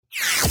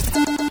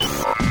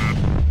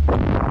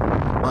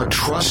a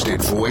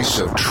trusted voice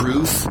of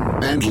truth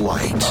and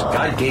light.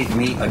 God gave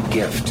me a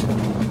gift.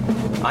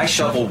 I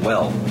shovel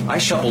well. I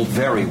shovel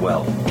very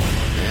well.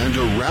 And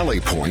a rally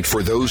point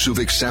for those who've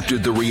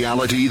accepted the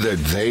reality that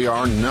they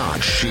are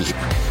not sheep.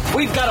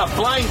 We've got a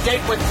blind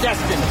date with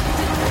destiny.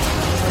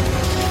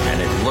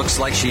 And it looks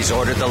like she's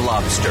ordered the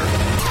lobster.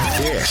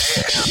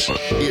 This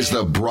is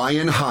the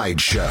Brian Hyde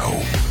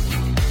Show.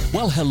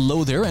 Well,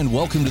 hello there, and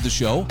welcome to the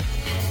show.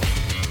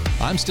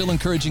 I'm still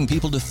encouraging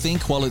people to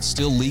think while it's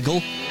still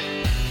legal.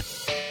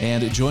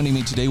 And joining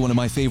me today, one of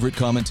my favorite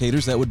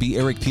commentators, that would be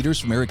Eric Peters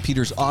from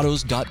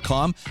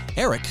ericpetersautos.com.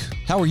 Eric,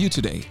 how are you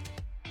today?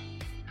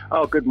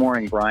 Oh, good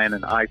morning, Brian.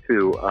 And I,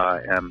 too,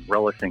 am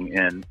relishing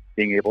in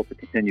being able to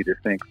continue to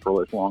think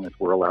for as long as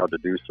we're allowed to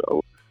do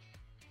so.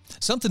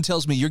 Something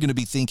tells me you're going to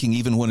be thinking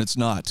even when it's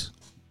not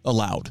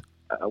allowed.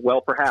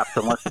 Well, perhaps,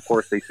 unless, of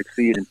course, they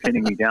succeed in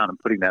pinning me down and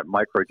putting that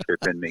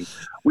microchip in me.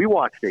 We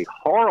watched a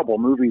horrible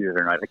movie the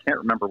other night. I can't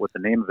remember what the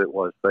name of it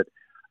was, but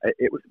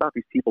it was about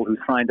these people who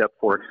signed up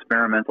for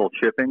experimental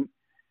chipping,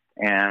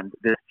 and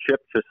this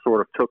chip just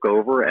sort of took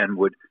over and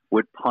would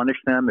punish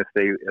them if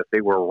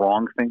they were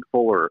wrong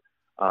thinkful or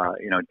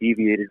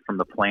deviated from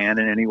the plan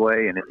in any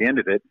way. And at the end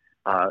of it,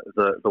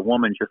 the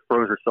woman just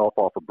throws herself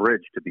off a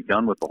bridge to be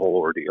done with the whole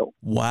ordeal.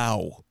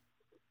 Wow.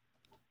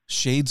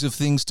 Shades of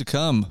things to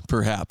come,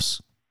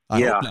 perhaps. I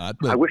hope not.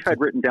 But I wish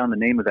I'd written down the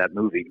name of that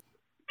movie.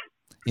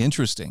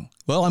 Interesting.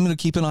 Well, I'm going to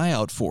keep an eye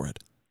out for it.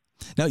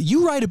 Now,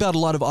 you write about a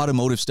lot of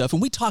automotive stuff,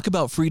 and we talk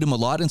about freedom a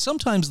lot, and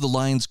sometimes the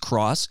lines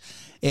cross.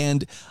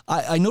 And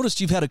I noticed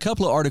you've had a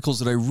couple of articles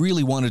that I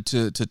really wanted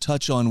to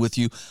touch on with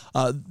you.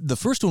 The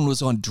first one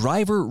was on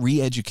driver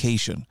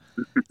re-education.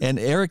 And,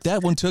 Eric,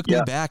 that one took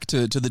me back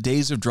to the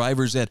days of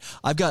driver's ed.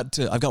 I've got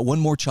one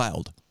more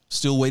child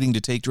still waiting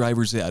to take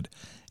driver's ed,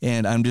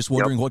 and I'm just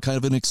wondering what kind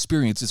of an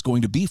experience it's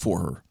going to be for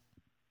her.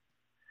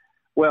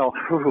 Well,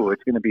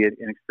 it's going to be an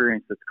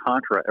experience that's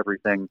contra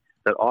everything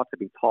that ought to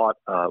be taught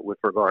with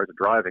regard to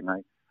driving.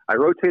 I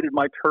rotated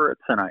my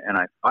turrets and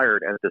I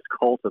fired at this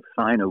cult of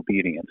sign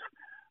obedience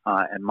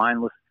and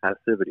mindless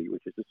passivity,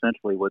 which is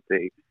essentially what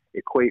they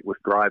equate with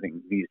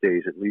driving these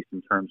days, at least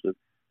in terms of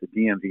the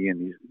DMV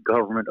and these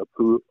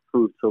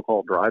government-approved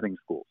so-called driving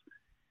schools.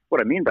 What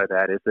I mean by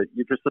that is that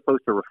you're just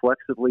supposed to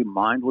reflexively,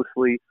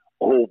 mindlessly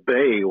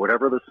obey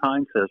whatever the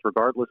sign says,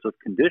 regardless of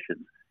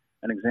conditions.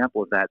 An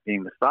example of that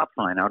being the stop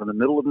sign out in the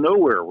middle of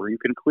nowhere where you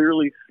can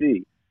clearly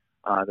see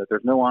that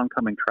there's no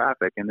oncoming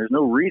traffic and there's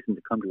no reason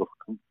to come to a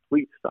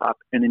complete stop.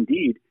 And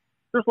indeed,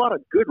 there's a lot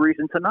of good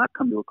reason to not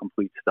come to a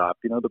complete stop.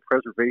 You know, the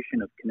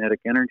preservation of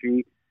kinetic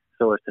energy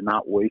so as to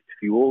not waste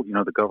fuel. You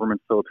know, the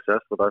government's so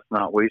obsessed with us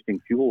not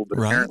wasting fuel, but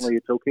apparently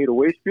it's okay to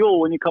waste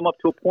fuel when you come up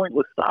to a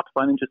pointless stop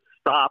sign and just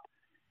stop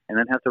and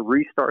then have to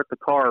restart the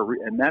car.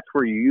 And that's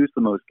where you use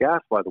the most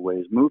gas, by the way,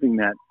 is moving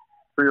that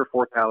 3,000 or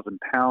 4,000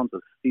 pounds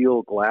of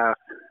steel, glass,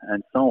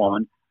 and so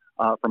on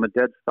from a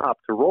dead stop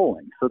to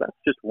rolling. So that's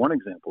just one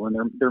example, and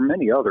there are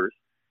many others.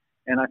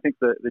 And I think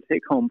the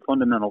take-home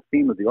fundamental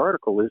theme of the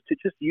article is to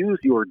just use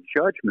your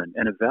judgment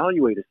and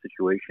evaluate a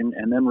situation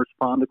and then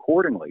respond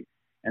accordingly.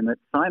 And that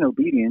sign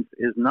obedience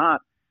is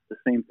not the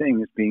same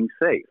thing as being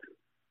safe.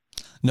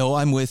 No,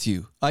 I'm with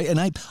you.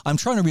 I'm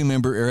trying to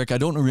remember, Eric. I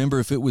don't remember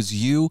if it was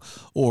you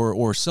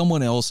or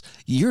someone else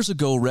years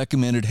ago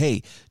recommended,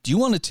 hey, do you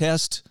want to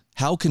test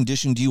how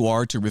conditioned you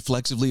are to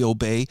reflexively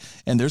obey?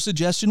 And their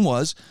suggestion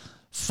was,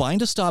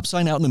 find a stop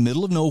sign out in the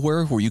middle of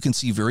nowhere where you can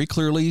see very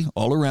clearly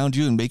all around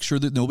you and make sure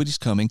that nobody's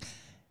coming,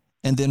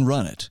 and then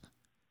run it.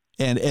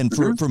 And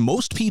for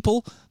most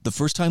people, the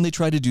first time they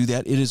try to do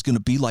that, it is going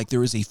to be like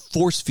there is a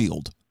force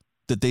field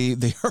that they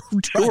are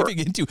driving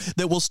into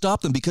that will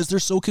stop them because they're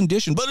so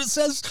conditioned. But it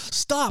says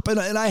stop, and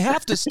I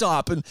have to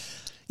stop. And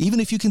even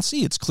if you can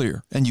see it's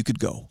clear and you could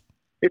go.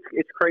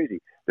 It's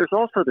crazy. There's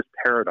also this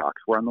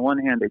paradox where on the one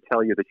hand they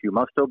tell you that you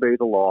must obey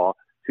the law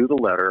to the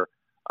letter,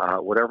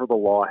 whatever the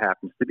law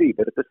happens to be.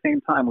 But at the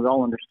same time, we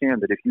all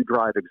understand that if you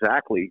drive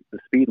exactly the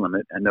speed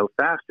limit and no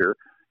faster,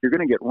 you're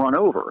going to get run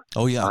over.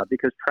 Oh, yeah.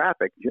 Because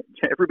traffic,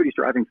 everybody's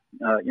driving,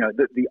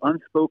 the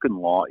unspoken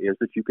law is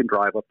that you can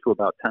drive up to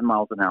about 10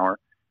 miles an hour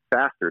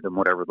faster than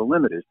whatever the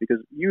limit is, because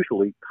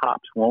usually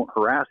cops won't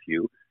harass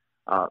you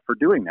for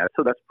doing that.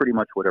 So that's pretty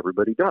much what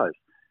everybody does.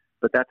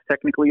 But that's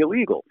technically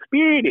illegal.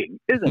 Speeding,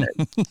 isn't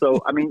it?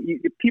 So, I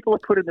mean, people are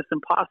put in this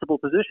impossible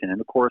position.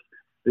 And, of course,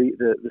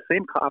 the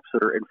same cops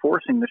that are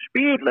enforcing the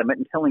speed limit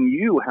and telling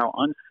you how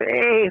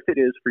unsafe it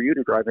is for you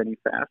to drive any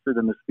faster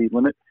than the speed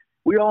limit,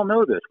 we all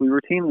know this. We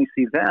routinely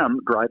see them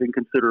driving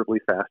considerably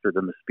faster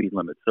than the speed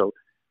limit. So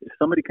if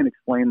somebody can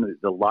explain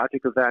the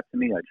logic of that to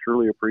me, I'd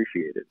surely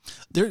appreciate it.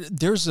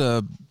 There's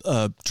a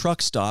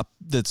truck stop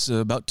that's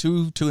about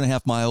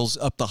 2.5 miles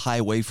up the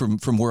highway from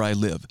where I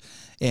live.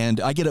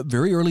 And I get up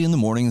very early in the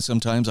morning, and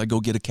sometimes I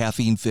go get a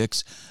caffeine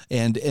fix.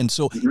 And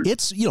so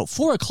it's,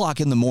 4 o'clock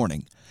in the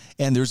morning.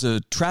 And there's a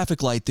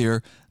traffic light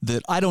there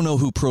that I don't know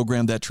who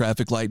programmed that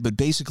traffic light, but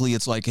basically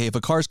it's like, hey, if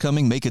a car's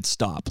coming, make it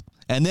stop.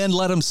 And then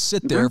let them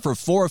sit there for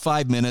 4 or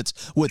 5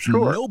 minutes with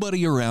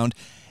nobody around.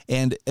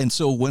 And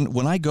so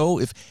when I go,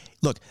 if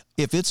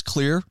it's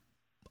clear,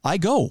 I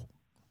go.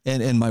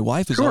 And my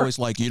wife is always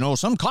like,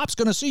 some cop's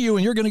going to see you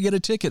and you're going to get a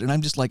ticket. And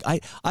I'm just like,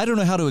 I don't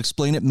know how to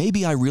explain it.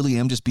 Maybe I really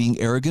am just being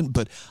arrogant,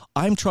 but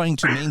I'm trying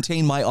to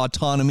maintain my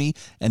autonomy.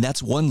 And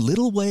that's one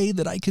little way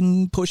that I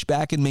can push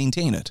back and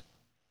maintain it.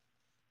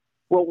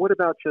 Well, what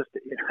about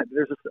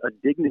there's a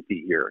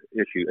dignity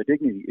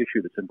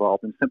issue that's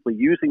involved in simply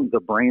using the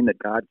brain that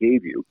God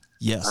gave you.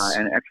 Yes.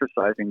 And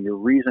exercising your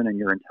reason and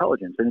your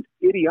intelligence. And it's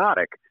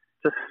idiotic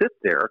to sit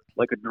there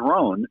like a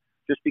drone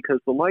just because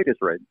the light is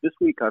red. This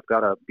week I've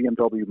got a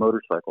BMW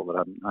motorcycle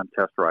that I'm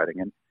test riding,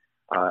 and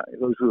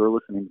those who are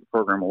listening to the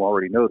program will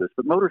already know this,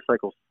 but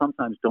motorcycles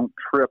sometimes don't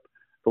trip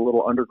the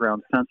little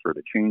underground sensor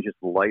that changes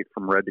the light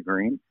from red to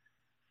green.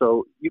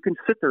 So you can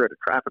sit there at a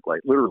traffic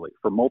light, literally,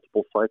 for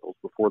multiple cycles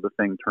before the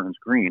thing turns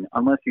green,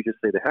 unless you just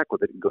say the heck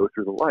with it and go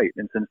through the light.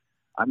 And since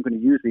I'm going to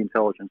use the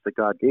intelligence that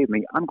God gave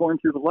me, I'm going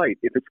through the light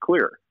if it's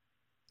clear.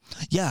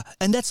 Yeah,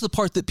 and that's the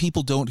part that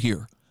people don't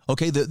hear.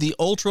 Okay, the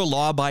ultra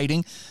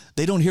law-abiding,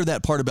 they don't hear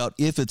that part about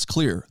if it's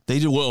clear. They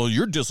do, well,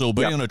 you're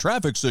disobeying a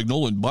traffic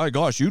signal, and by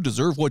gosh, you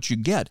deserve what you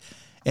get.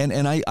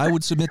 And I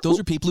would submit those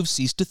are people who've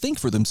ceased to think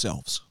for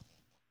themselves.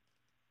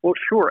 Well,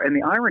 sure, and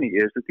the irony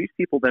is that these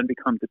people then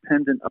become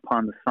dependent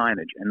upon the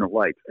signage and the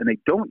lights, and they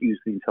don't use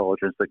the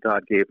intelligence that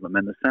God gave them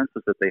and the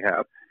senses that they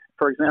have.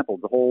 For example,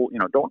 the whole,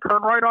 don't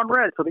turn right on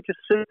red, so they just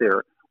sit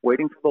there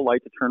waiting for the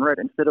light to turn red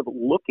instead of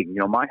looking.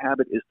 My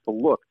habit is to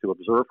look, to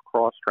observe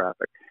cross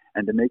traffic,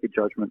 and to make a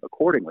judgment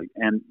accordingly.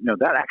 And,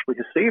 that actually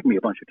has saved me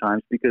a bunch of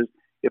times, because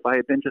if I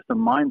had been just a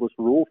mindless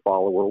rule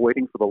follower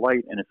waiting for the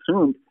light and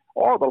assumed,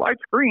 the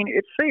light's green,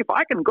 it's safe,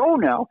 I can go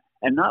now,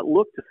 and not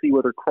look to see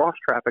whether cross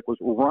traffic was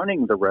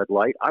running the red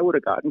light, I would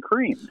have gotten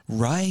creamed.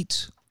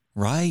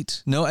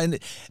 Right. No, and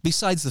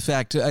besides the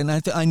fact, and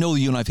I know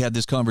you and I've had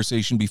this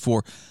conversation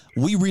before,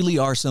 we really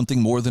are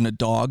something more than a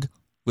dog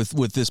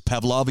with this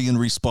Pavlovian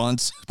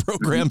response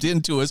programmed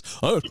into us.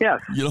 Oh,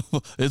 yes.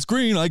 It's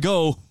green, I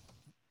go.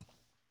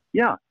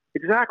 Yeah,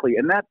 exactly.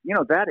 And that's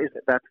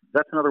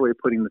another way of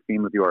putting the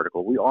theme of the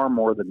article. We are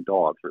more than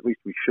dogs, or at least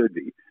we should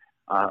be.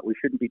 We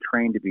shouldn't be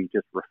trained to be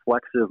just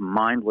reflexive,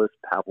 mindless,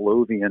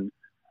 Pavlovian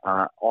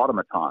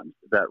automatons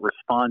that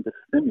respond to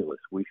stimulus.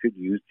 We should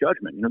use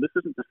judgment.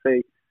 This isn't to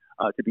say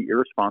to be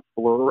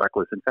irresponsible or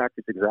reckless. In fact,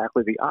 it's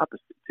exactly the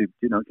opposite, to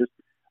just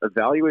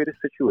evaluate a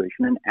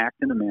situation and act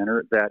in a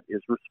manner that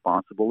is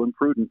responsible and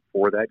prudent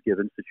for that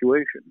given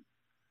situation.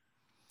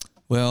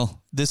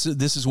 Well, this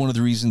is one of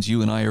the reasons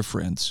you and I are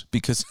friends,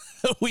 because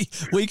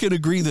we can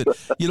agree that,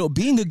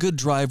 being a good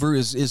driver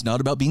is not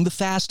about being the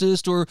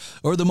fastest or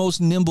the most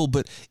nimble,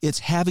 but it's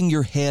having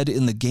your head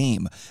in the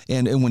game.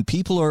 And when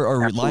people are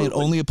reliant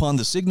only upon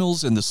the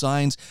signals and the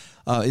signs,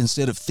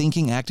 instead of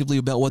thinking actively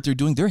about what they're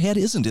doing, their head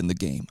isn't in the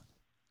game.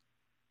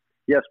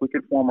 Yes, we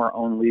can form our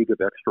own league of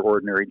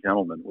extraordinary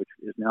gentlemen, which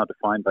is now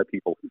defined by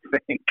people who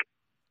think.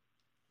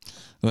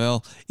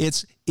 Well,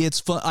 it's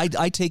fun.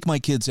 I take my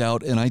kids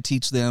out and I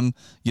teach them,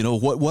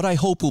 what I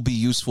hope will be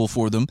useful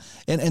for them.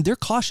 And they're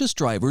cautious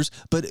drivers,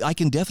 but I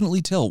can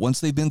definitely tell once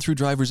they've been through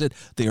driver's ed,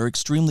 they are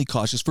extremely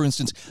cautious. For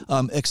instance,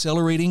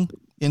 accelerating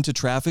into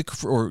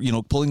traffic or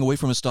pulling away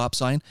from a stop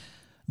sign.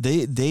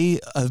 They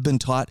have been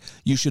taught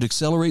you should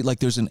accelerate like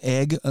there's an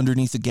egg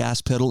underneath the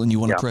gas pedal and you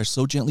want to crash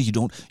so gently you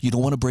don't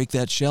want to break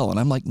that shell. And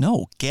I'm like,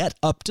 no, get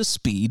up to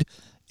speed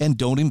and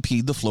don't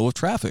impede the flow of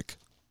traffic.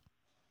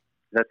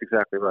 That's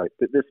exactly right.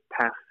 This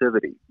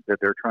passivity that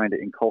they're trying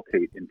to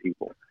inculcate in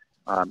people,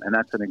 and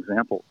that's an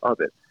example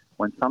of it,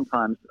 when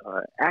sometimes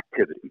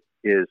activity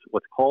is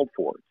what's called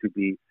for to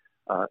be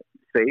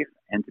safe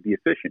and to be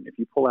efficient. If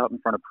you pull out in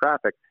front of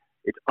traffic,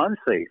 it's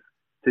unsafe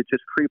to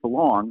just creep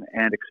along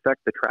and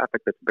expect the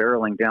traffic that's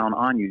barreling down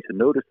on you to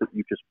notice that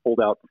you just pulled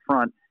out in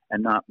front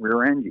and not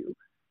rear end you.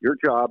 Your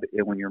job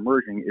when you're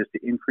merging is to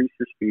increase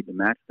your speed to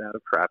match that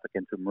of traffic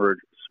and to merge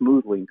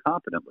smoothly and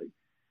confidently.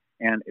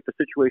 And if a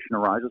situation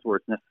arises where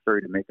it's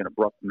necessary to make an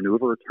abrupt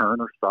maneuver,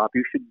 turn, or stop,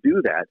 you should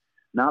do that.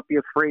 Not be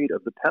afraid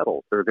of the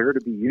pedals. They're there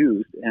to be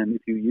used, and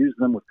if you use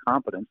them with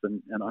confidence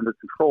and under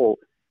control,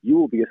 you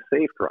will be a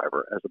safe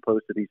driver, as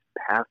opposed to these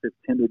passive,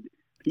 timid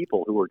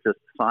people who are just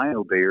sign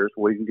obeyers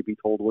waiting to be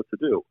told what to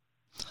do.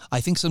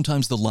 I think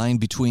sometimes the line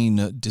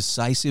between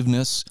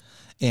decisiveness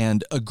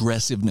and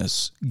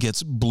aggressiveness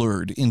gets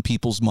blurred in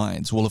people's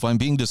minds. Well, if I'm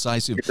being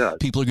decisive,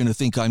 people are going to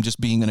think I'm just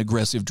being an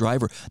aggressive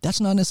driver. That's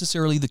not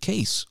necessarily the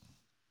case.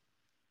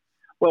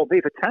 Well,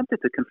 they've attempted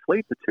to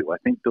conflate the two, I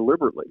think,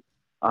 deliberately.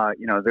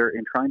 They're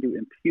in trying to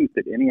impute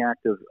that any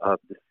act of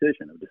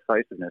decision, of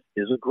decisiveness,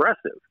 is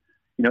aggressive.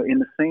 In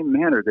the same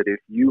manner that if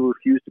you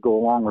refuse to go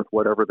along with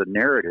whatever the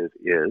narrative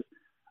is,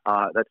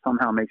 that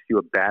somehow makes you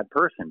a bad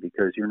person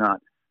because you're not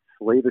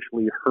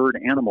slavishly herd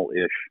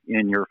animal-ish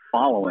in your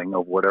following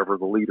of whatever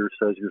the leader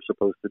says you're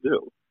supposed to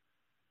do.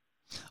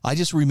 I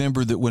just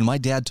remember that when my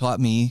dad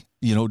taught me,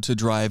 to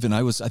drive, and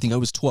I think I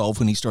was 12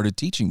 when he started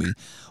teaching me,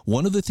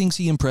 one of the things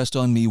he impressed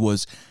on me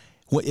was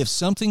if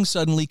something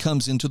suddenly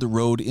comes into the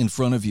road in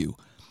front of you,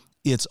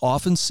 it's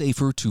often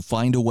safer to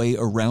find a way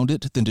around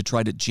it than to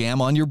try to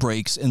jam on your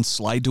brakes and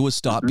slide to a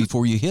stop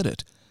before you hit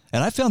it.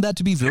 And I found that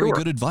to be very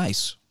good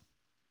advice.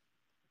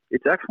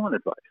 It's excellent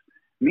advice.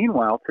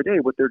 Meanwhile, today,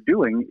 what they're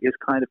doing is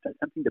kind of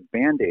attempting to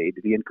band-aid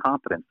the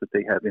incompetence that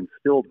they have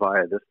instilled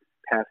via this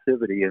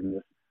passivity and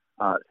this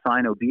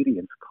sign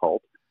obedience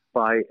cult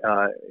by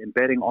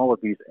embedding all of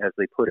these, as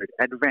they put it,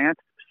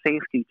 advanced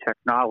safety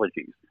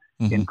technologies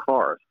in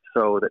cars,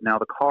 so that now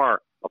the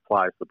car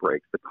applies the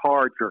brakes, the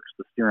car jerks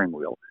the steering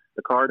wheel,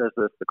 the car does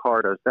this, the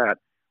car does that,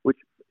 which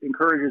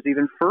encourages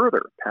even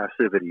further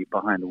passivity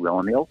behind the wheel.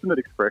 And the ultimate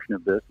expression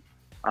of this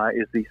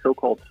is the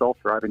so-called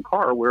self-driving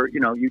car, where,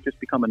 you just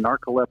become a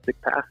narcoleptic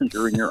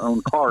passenger in your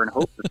own car and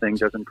hope the thing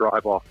doesn't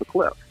drive off the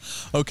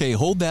cliff. Okay,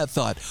 hold that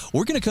thought.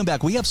 We're going to come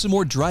back. We have some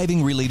more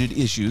driving-related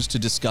issues to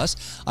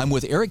discuss. I'm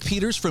with Eric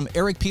Peters from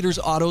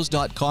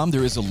ericpetersautos.com.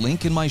 There is a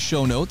link in my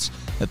show notes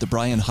at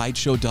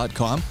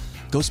thebrianhydeshow.com.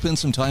 Go spend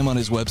some time on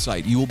his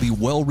website. You will be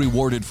well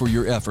rewarded for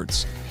your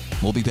efforts.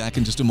 We'll be back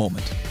in just a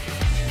moment.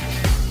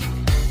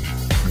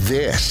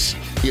 This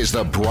is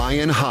The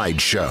Brian Hyde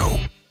Show.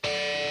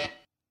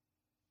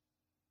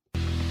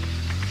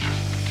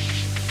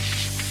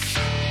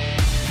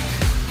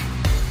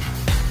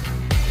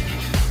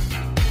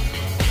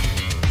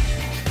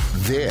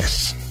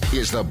 This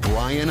is The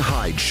Brian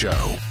Hyde Show.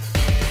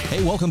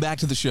 Hey, welcome back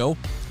to the show.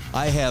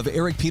 I have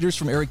Eric Peters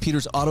from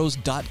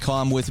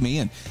ericpetersautos.com with me.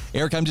 And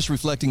Eric, I'm just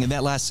reflecting in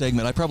that last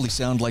segment, I probably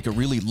sound like a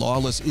really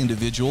lawless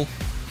individual.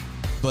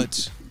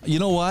 But you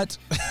know what?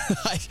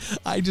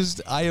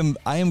 I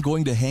am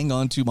going to hang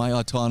on to my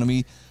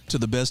autonomy to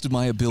the best of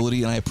my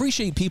ability. And I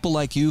appreciate people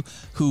like you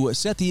who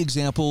set the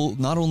example,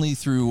 not only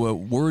through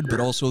word, but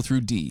also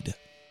through deed.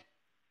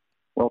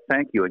 Well,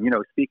 thank you. And,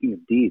 speaking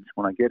of deeds,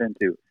 when I get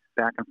into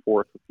back and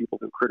forth with people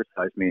who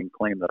criticize me and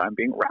claim that I'm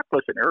being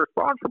reckless and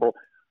irresponsible,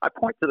 I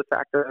point to the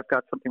fact that I've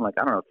got something like,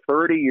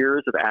 30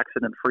 years of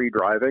accident-free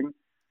driving.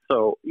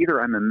 So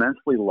either I'm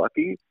immensely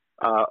lucky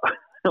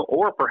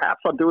or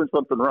perhaps I'm doing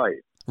something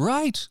right.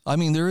 Right. I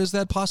mean, there is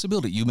that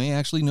possibility. You may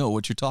actually know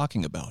what you're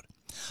talking about.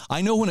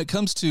 I know when it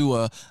comes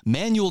to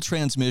manual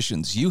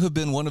transmissions, you have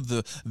been one of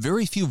the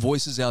very few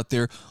voices out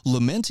there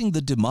lamenting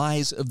the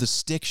demise of the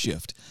stick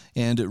shift.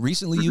 And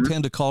recently you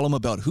penned a column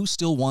about who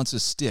still wants a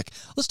stick.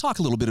 Let's talk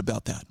a little bit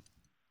about that.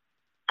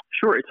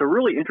 Sure. It's a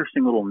really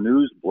interesting little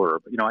news blurb.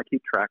 I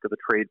keep track of the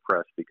trade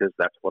press because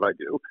that's what I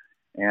do.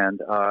 And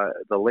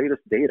the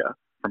latest data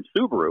from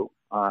Subaru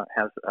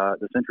has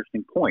this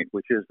interesting point,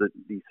 which is that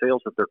the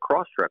sales of their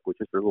Crosstrek,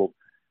 which is their little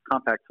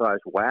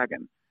compact-sized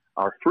wagon,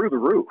 are through the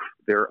roof.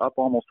 They're up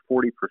almost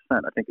 40%.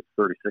 I think it's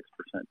 36%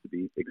 to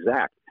be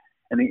exact.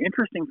 And the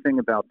interesting thing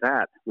about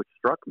that, which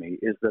struck me,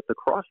 is that the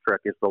Crosstrek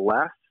is the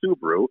last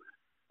Subaru,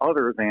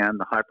 other than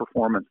the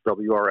high-performance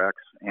WRX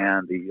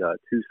and the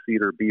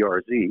two-seater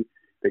BRZ,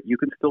 that you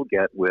can still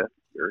get with,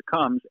 here it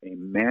comes, a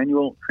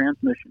manual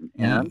transmission.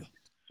 And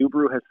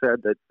Subaru has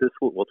said that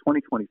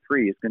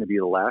 2023 is going to be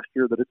the last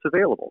year that it's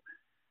available.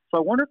 So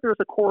I wonder if there's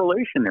a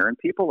correlation there, and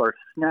people are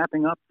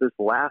snapping up this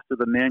last of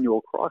the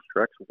manual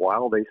Crosstreks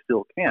while they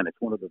still can. It's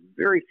one of the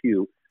very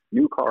few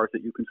new cars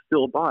that you can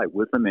still buy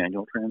with a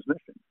manual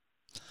transmission.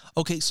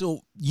 Okay,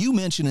 so you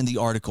mentioned in the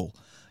article,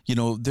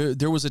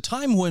 there was a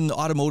time when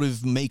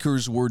automotive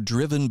makers were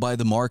driven by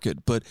the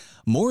market, but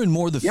more and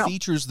more the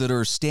features that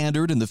are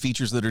standard and the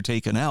features that are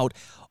taken out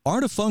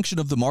aren't a function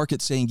of the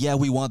market saying, yeah,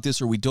 we want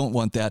this or we don't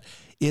want that.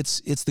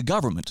 It's the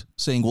government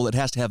saying, well, it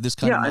has to have this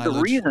kind of mileage. Yeah, the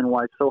reason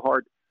why it's so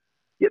hard.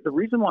 Yeah, the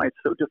reason why it's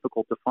so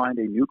difficult to find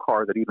a new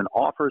car that even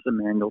offers a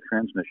manual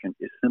transmission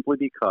is simply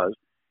because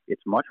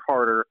it's much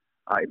harder,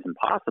 it's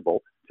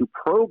impossible, to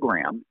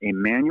program a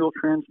manual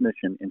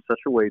transmission in such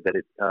a way that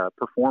it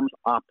performs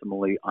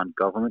optimally on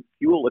government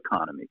fuel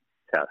economy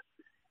tests.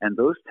 And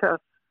those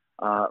tests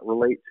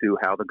relate to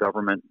how the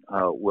government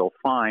will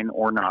fine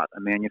or not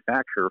a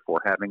manufacturer for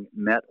having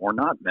met or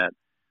not met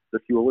the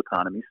fuel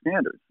economy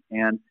standards.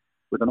 And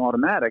with an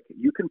automatic,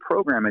 you can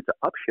program it to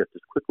upshift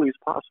as quickly as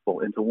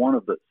possible into one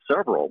of the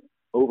several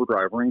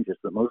overdrive ranges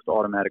that most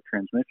automatic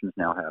transmissions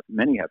now have.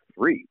 Many have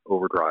 3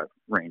 overdrive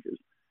ranges.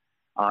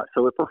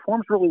 So it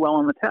performs really well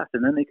on the test.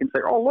 And then they can say,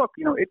 oh, look,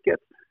 it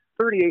gets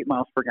 38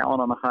 miles per gallon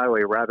on the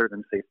highway rather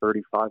than, say,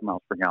 35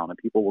 miles per gallon. And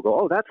people will go,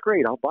 oh, that's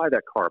great, I'll buy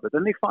that car. But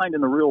then they find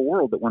in the real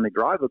world that when they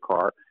drive the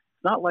car,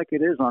 it's not like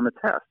it is on the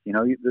test.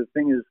 The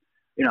thing is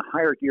in a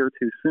higher gear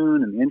too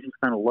soon, and the engine's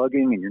kind of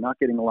lugging, and you're not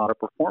getting a lot of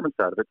performance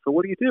out of it. So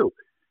what do?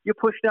 You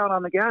push down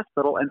on the gas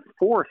pedal and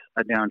force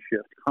a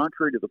downshift,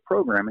 contrary to the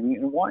programming,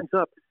 and it winds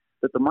up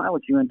that the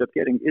mileage you end up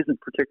getting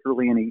isn't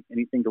particularly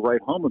anything to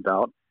write home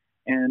about.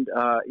 And,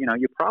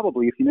 you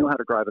probably, if you knew how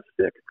to drive a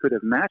stick, could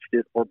have matched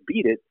it or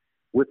beat it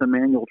with a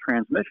manual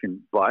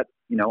transmission. But,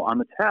 on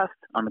the test,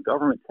 on the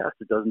government test,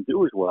 it doesn't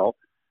do as well.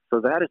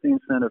 So that is the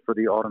incentive for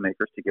the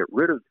automakers to get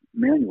rid of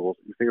manuals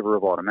in favor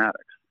of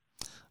automatics.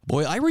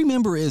 Boy, I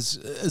remember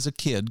as a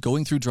kid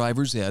going through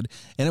driver's ed,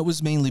 and it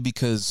was mainly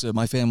because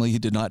my family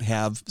did not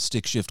have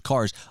stick shift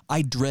cars.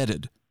 I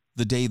dreaded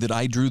the day that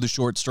I drew the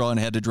short straw and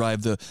had to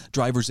drive the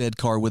driver's ed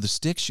car with a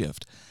stick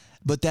shift.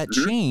 But that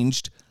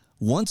changed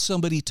once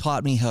somebody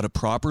taught me how to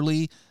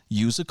properly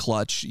use a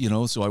clutch,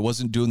 so I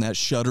wasn't doing that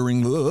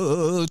shuddering,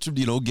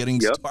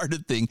 getting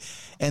started thing.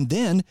 And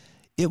then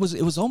it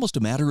was almost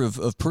a matter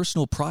of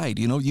personal pride.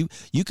 You know,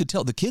 you could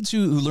tell the kids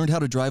who learned how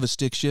to drive a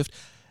stick shift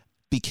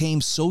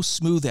became so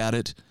smooth at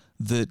it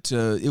that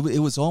it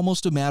was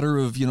almost a matter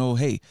of, you know,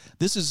 hey,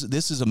 this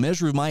is a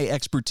measure of my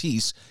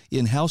expertise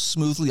in how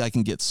smoothly I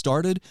can get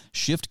started,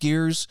 shift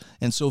gears,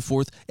 and so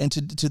forth. And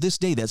to this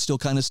day, that still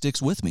kind of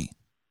sticks with me.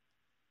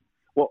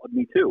 Well,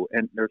 me too.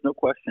 And there's no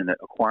question that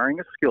acquiring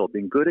a skill,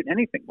 being good at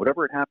anything,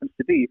 whatever it happens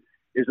to be,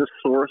 is a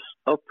source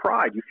of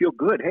pride. You feel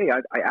good. Hey,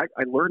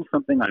 I learned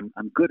something.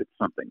 I'm good at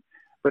something.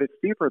 But it's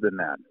deeper than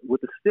that.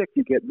 With the stick,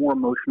 you get more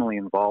emotionally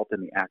involved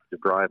in the act of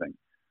driving.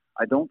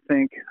 I don't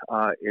think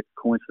it's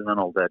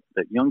coincidental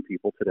that young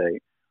people today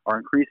are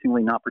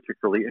increasingly not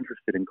particularly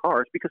interested in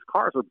cars because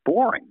cars are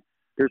boring.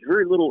 There's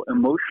very little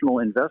emotional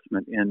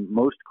investment in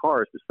most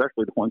cars,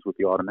 especially the ones with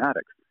the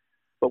automatics.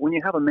 But when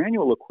you have a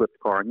manual-equipped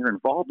car and you're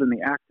involved in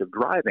the act of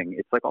driving,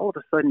 it's like all of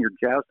a sudden you're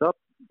jazzed up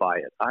by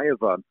it.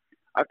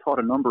 I've taught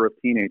a number of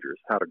teenagers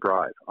how to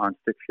drive on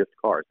stick-shift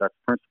cars. That's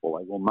the principle.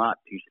 I will not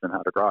teach them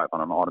how to drive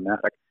on an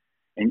automatic.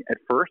 And at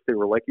first, they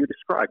were like you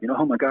described, you know,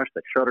 oh my gosh,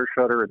 that shudder,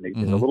 and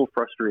they're a little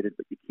frustrated,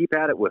 but you keep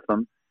at it with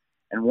them.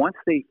 And once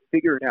they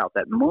figure it out,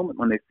 that moment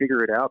when they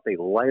figure it out, they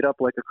light up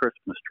like a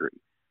Christmas tree,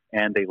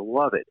 and they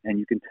love it. And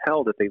you can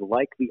tell that they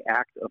like the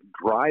act of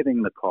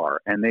driving the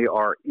car, and they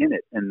are in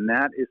it. And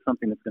that is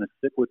something that's going to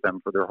stick with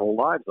them for their whole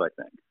lives, I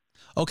think.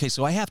 Okay,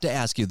 so I have to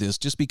ask you this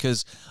just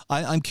because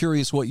I'm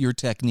curious what your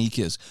technique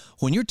is.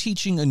 When you're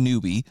teaching a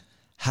newbie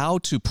how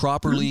to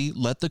properly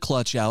let the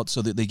clutch out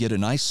so that they get a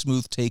nice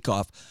smooth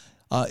takeoff,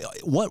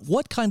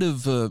 what kind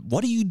of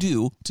what do you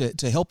do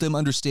to help them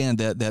understand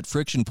that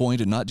friction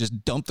point and not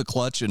just dump the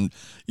clutch and,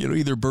 you know,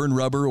 either burn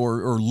rubber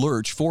or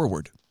lurch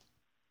forward?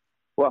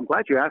 Well, I'm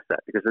glad you asked that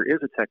because there is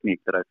a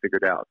technique that I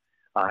figured out.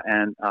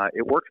 And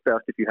it works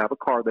best if you have a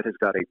car that has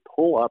got a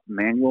pull-up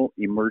manual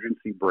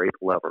emergency brake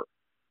lever,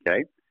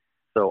 okay?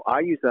 So I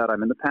use that.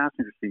 I'm in the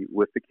passenger seat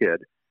with the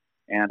kid,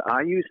 and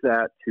I use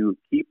that to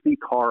keep the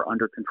car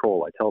under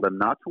control. I tell them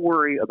not to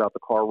worry about the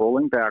car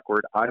rolling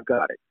backward. I've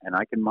got it, and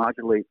I can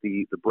modulate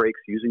the brakes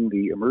using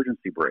the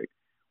emergency brake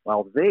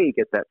while they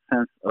get that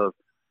sense of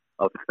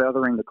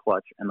feathering the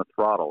clutch and the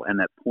throttle and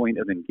that point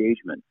of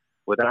engagement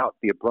without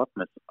the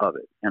abruptness of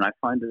it. And I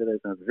find that it is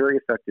a very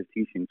effective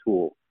teaching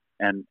tool,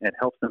 and it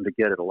helps them to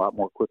get it a lot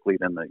more quickly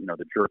than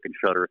the jerk and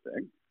shudder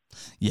thing.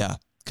 Yeah.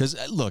 Because,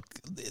 look,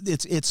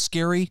 it's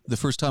scary the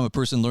first time a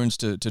person learns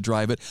to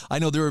drive it. I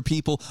know there are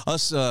people,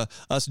 us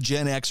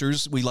Gen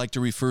Xers, we like to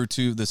refer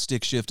to the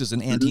stick shift as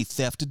an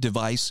anti-theft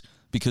device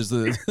because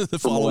the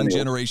following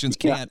generations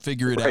can't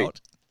figure it out.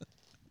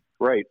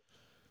 Right.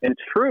 And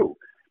it's true.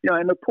 You know,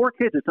 and the poor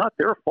kids, it's not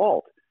their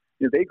fault.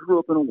 You know, they grew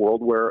up in a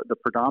world where the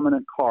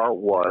predominant car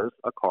was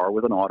a car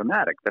with an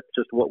automatic. That's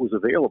just what was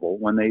available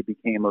when they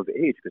became of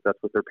age because that's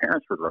what their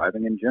parents were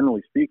driving. And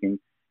generally speaking,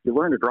 you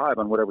learn to drive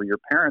on whatever your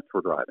parents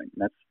were driving.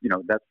 And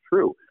that's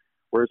true.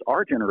 Whereas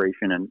our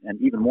generation,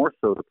 and even more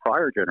so the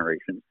prior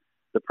generations,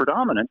 the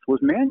predominance was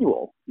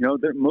manual. You know,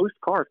 most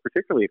cars,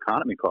 particularly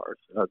economy cars,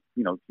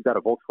 you got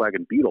a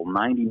Volkswagen Beetle,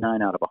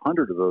 99 out of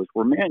 100 of those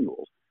were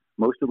manuals.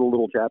 Most of the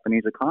little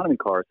Japanese economy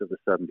cars of the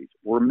 70s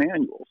were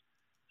manuals.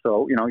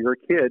 So, you know, you're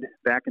a kid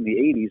back in the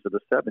 80s or the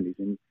 70s,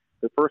 and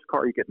the first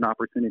car you get an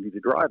opportunity to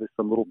drive is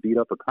some little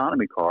beat-up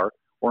economy car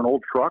or an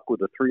old truck with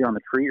a 3 on the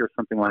tree or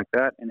something like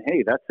that. And,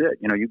 hey, that's it.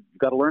 You know, you've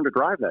got to learn to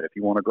drive that if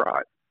you want to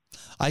drive.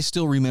 I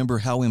still remember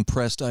how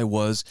impressed I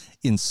was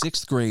in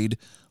 6th grade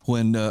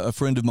when a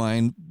friend of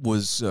mine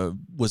was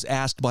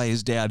asked by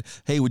his dad,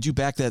 hey, would you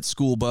back that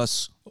school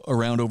bus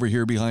around over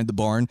here behind the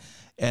barn?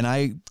 And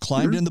I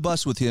climbed in the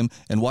bus with him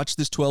and watched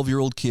this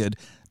 12-year-old kid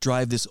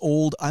drive this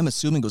old, I'm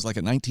assuming it was like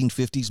a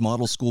 1950s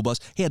model school bus.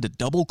 He had a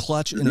double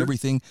clutch and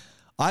everything.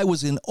 I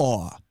was in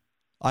awe.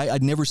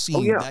 I'd never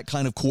seen that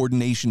kind of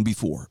coordination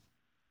before.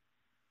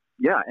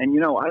 Yeah, and, you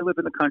know, I live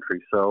in the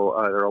country, so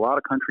there are a lot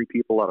of country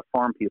people, a lot of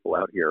farm people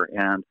out here,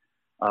 and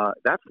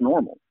that's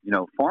normal. You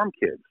know, farm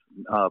kids,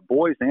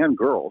 boys and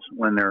girls,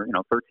 when they're,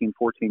 13,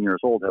 14 years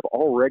old, have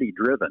already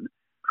driven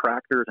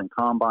tractors and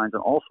combines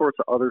and all sorts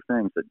of other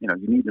things that, you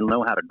need to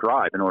know how to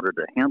drive in order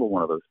to handle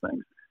one of those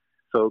things.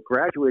 So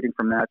graduating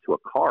from that to a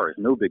car is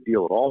no big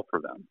deal at all for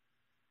them.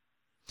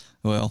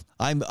 Well,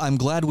 I'm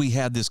glad we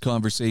had this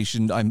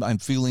conversation. I'm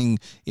feeling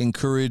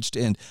encouraged,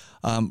 and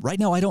right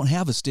now I don't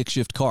have a stick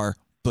shift car,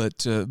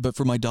 but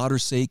for my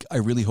daughter's sake, I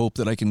really hope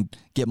that I can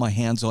get my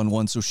hands on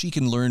one so she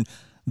can learn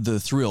the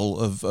thrill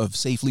of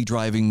safely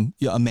driving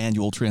a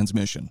manual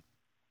transmission.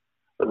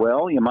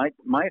 Well, you might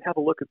have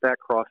a look at that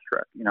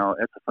Crosstrek. You know,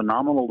 it's a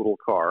phenomenal little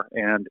car,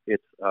 and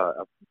it's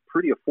a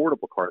pretty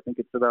affordable car. I think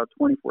it's about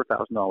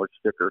 $24,000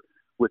 sticker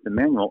with the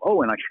manual.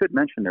 Oh, and I should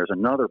mention there's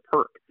another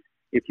perk.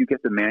 If you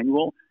get the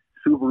manual,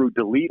 Subaru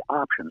Delete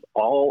options,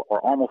 all or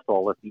almost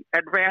all of the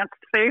advanced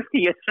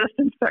safety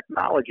assistance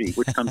technology,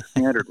 which comes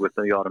standard with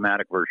the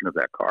automatic version of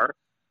that car.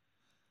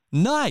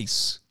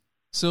 Nice.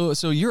 So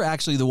you're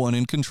actually the one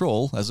in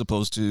control as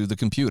opposed to the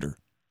computer.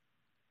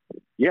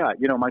 Yeah,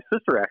 my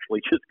sister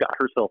actually just got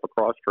herself a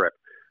Crosstrek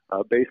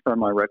based on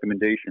my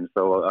recommendation.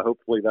 So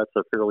hopefully that's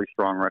a fairly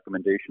strong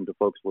recommendation to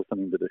folks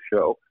listening to the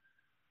show.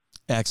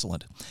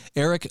 Excellent.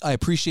 Eric, I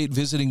appreciate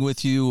visiting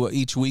with you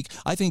each week.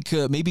 I think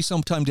maybe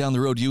sometime down the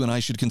road, you and I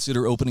should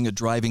consider opening a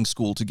driving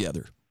school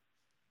together.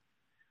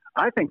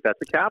 I think that's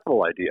a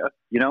capital idea.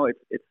 You know,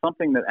 it's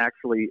something that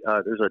actually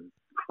there's a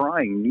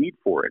crying need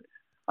for it.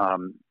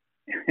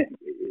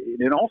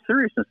 In all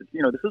seriousness,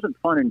 this isn't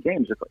fun and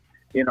games. If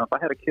I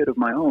had a kid of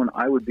my own,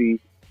 I would be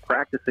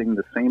practicing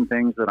the same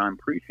things that I'm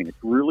preaching. It's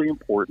really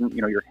important.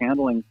 You're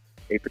handling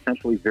a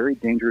potentially very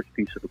dangerous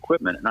piece of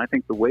equipment. And I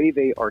think the way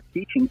they are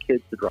teaching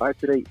kids to drive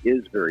today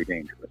is very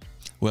dangerous.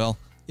 Well,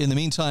 in the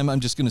meantime, I'm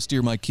just going to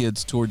steer my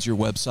kids towards your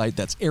website.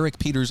 That's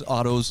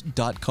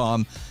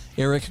ericpetersautos.com.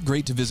 Eric,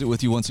 great to visit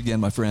with you once again,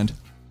 my friend.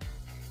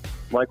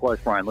 Likewise,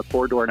 Brian. Look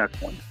forward to our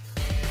next one.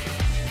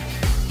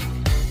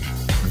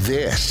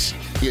 This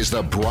is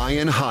the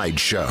Brian Hyde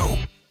Show.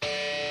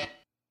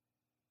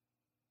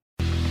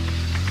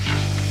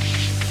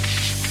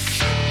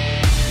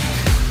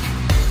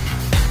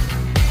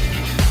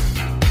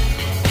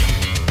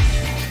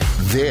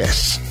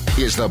 This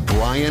is the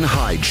Brian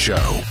Hyde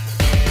Show.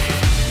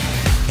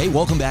 Hey,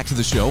 welcome back to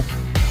the show.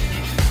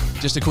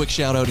 Just a quick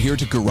shout out here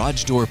to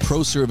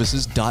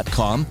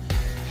GarageDoorProServices.com.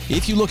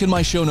 If you look in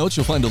my show notes,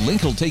 you'll find a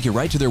link that'll take you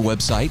right to their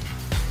website.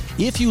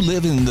 If you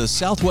live in the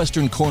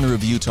southwestern corner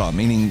of Utah,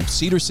 meaning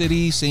Cedar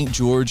City, St.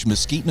 George,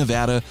 Mesquite,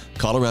 Nevada,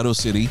 Colorado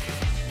City,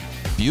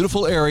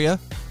 beautiful area,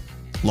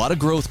 a lot of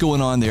growth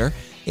going on there.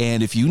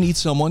 And if you need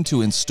someone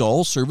to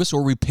install, service,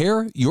 or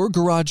repair your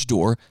garage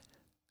door,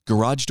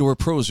 Garage Door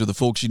Pros are the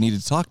folks you need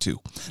to talk to.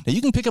 Now,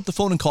 you can pick up the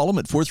phone and call them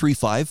at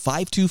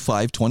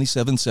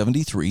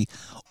 435-525-2773,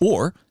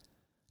 or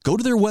go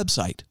to their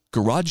website,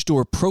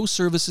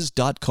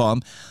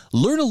 GarageDoorProServices.com.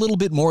 Learn a little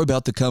bit more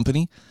about the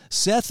company.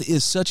 Seth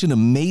is such an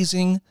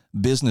amazing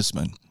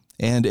businessman,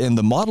 and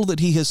the model that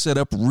he has set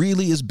up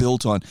really is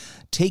built on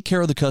take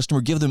care of the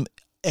customer, give them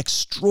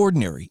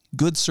extraordinary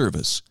good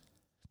service.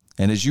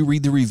 And as you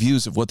read the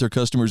reviews of what their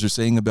customers are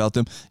saying about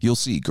them, you'll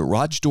see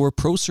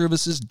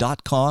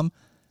GarageDoorProServices.com.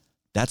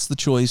 That's the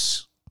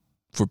choice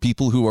for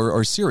people who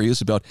are serious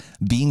about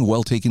being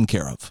well taken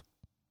care of.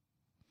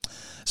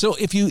 So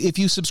if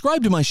you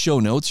subscribe to my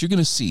show notes, you're going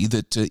to see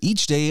that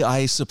each day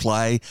I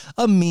supply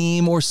a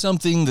meme or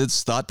something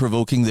that's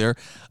thought-provoking there.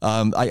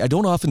 I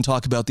don't often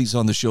talk about these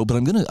on the show, but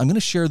I'm going to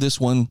share this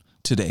one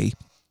today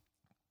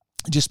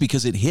just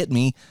because it hit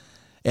me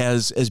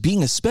as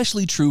being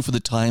especially true for the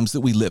times that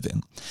we live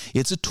in.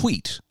 It's a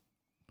tweet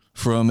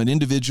from an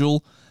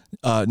individual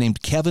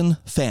named Kevin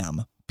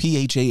Pham,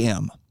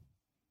 P-H-A-M.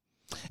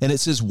 And it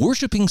says,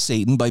 worshiping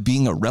Satan by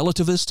being a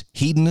relativist,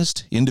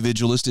 hedonist,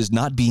 individualist is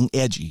not being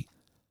edgy.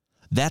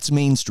 That's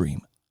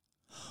mainstream.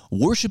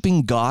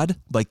 Worshiping God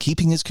by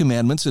keeping his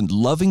commandments and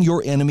loving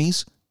your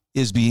enemies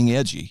is being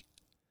edgy,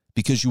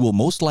 because you will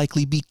most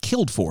likely be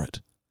killed for it.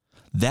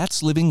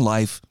 That's living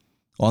life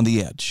on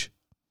the edge.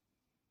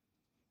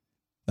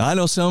 I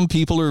know some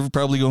people are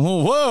probably going,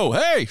 oh, whoa,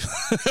 hey,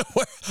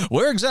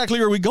 where exactly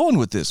are we going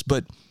with this?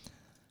 But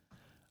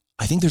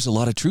I think there's a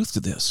lot of truth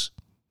to this.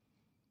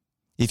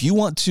 If you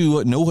want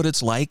to know what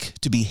it's like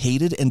to be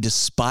hated and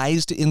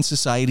despised in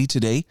society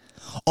today,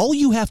 all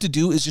you have to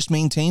do is just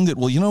maintain that,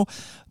 well,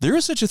 there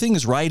is such a thing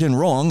as right and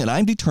wrong, and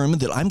I'm determined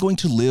that I'm going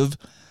to live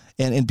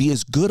and be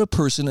as good a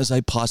person as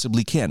I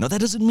possibly can. Now,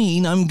 that doesn't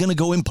mean I'm going to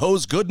go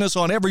impose goodness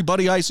on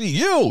everybody I see.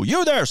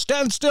 You there,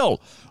 stand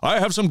still. I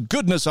have some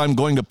goodness I'm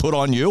going to put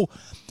on you.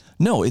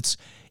 No, it's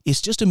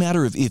just a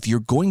matter of if you're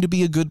going to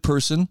be a good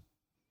person,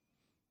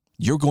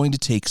 you're going to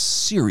take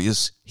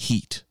serious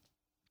heat.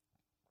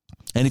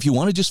 And if you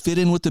want to just fit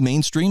in with the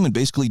mainstream and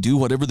basically do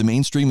whatever the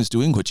mainstream is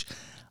doing, which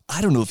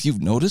I don't know if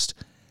you've noticed,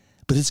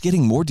 but it's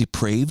getting more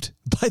depraved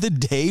by the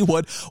day.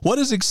 What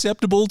is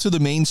acceptable to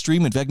the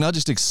mainstream, in fact, not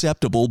just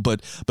acceptable,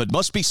 but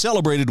must be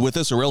celebrated with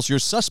us or else you're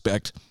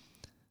suspect,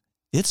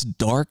 it's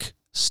dark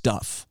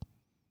stuff.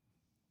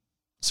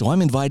 So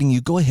I'm inviting you,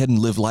 go ahead and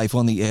live life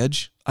on the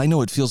edge. I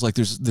know it feels like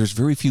there's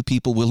very few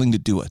people willing to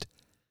do it.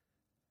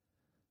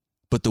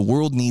 But the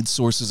world needs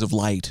sources of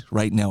light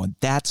right now, and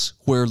that's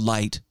where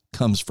light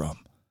comes from.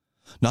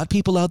 Not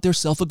people out there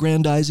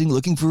self-aggrandizing,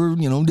 looking for,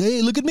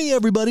 hey, look at me,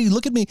 everybody,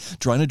 look at me,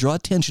 trying to draw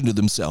attention to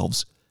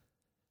themselves.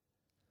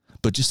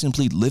 But just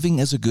simply living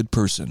as a good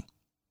person.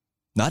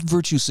 Not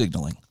virtue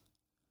signaling,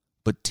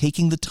 but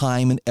taking the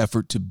time and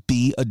effort to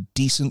be a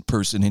decent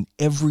person in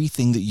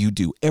everything that you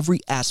do, every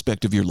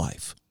aspect of your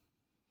life.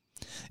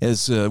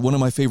 As one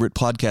of my favorite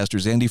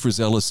podcasters, Andy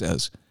Frisella,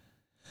 says,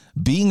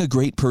 being a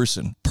great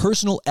person,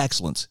 personal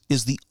excellence,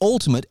 is the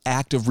ultimate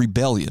act of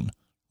rebellion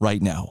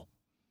right now.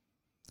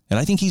 And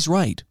I think he's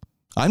right.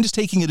 I'm just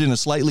taking it in a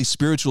slightly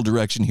spiritual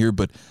direction here,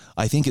 but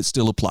I think it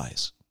still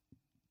applies.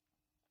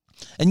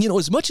 And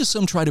as much as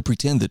some try to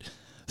pretend that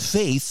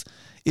faith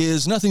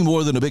is nothing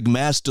more than a big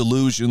mass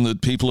delusion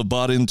that people have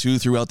bought into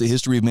throughout the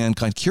history of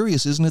mankind,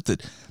 curious, isn't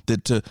it,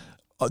 that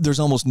there's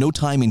almost no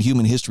time in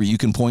human history you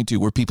can point to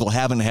where people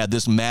haven't had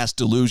this mass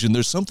delusion.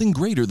 There's something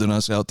greater than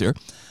us out there.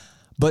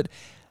 But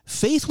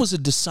faith was a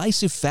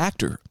decisive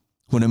factor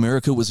when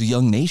America was a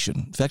young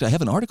nation. In fact, I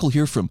have an article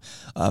here from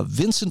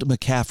Vincent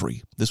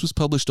McCaffrey. This was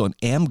published on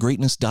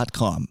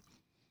amgreatness.com.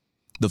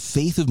 The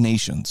Faith of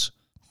Nations.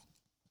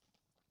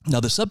 Now,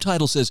 the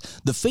subtitle says,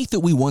 the faith that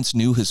we once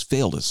knew has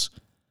failed us.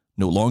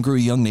 No longer a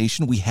young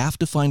nation, we have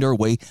to find our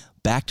way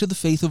back to the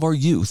faith of our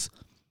youth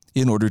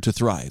in order to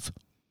thrive.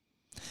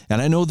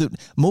 And I know that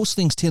most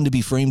things tend to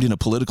be framed in a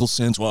political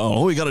sense. Well,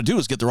 all we got to do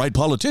is get the right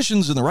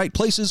politicians in the right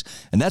places,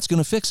 and that's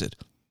going to fix it.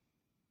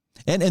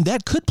 And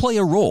that could play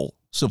a role,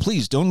 so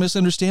please don't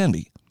misunderstand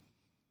me.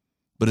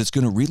 But it's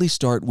going to really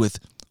start with,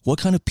 what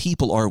kind of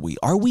people are we?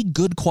 Are we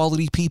good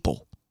quality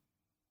people?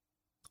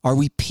 Are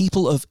we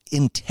people of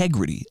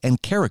integrity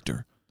and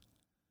character?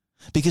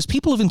 Because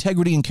people of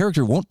integrity and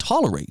character won't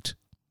tolerate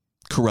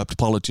corrupt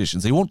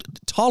politicians. They won't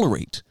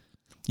tolerate,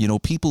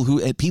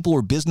 people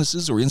or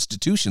businesses or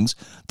institutions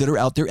that are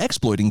out there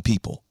exploiting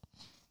people.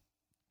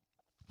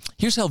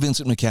 Here's how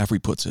Vincent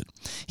McCaffrey puts it.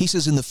 He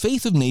says, in the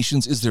faith of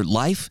nations is their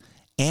life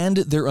and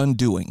their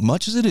undoing,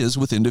 much as it is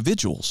with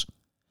individuals.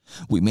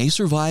 We may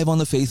survive on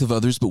the faith of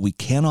others, but we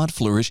cannot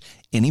flourish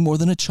any more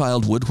than a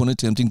child would when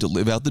attempting to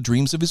live out the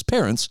dreams of his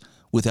parents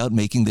without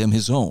making them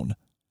his own.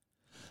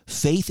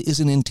 Faith is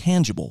an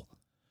intangible.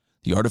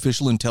 The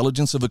artificial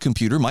intelligence of a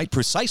computer might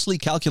precisely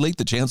calculate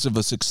the chance of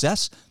a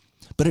success,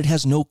 but it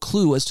has no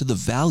clue as to the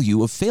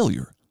value of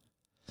failure.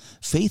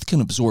 Faith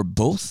can absorb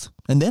both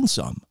and then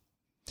some.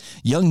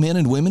 Young men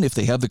and women, if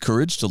they have the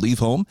courage to leave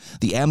home,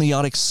 the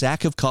amniotic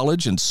sac of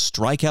college, and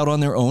strike out on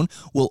their own,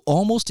 will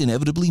almost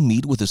inevitably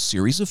meet with a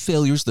series of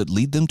failures that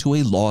lead them to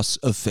a loss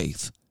of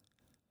faith.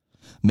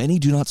 Many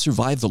do not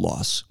survive the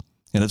loss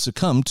and have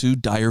succumbed to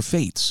dire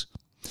fates.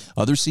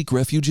 Others seek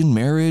refuge in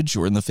marriage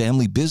or in the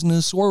family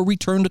business or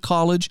return to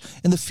college,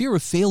 and the fear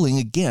of failing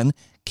again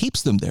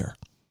keeps them there.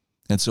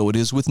 And so it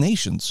is with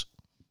nations.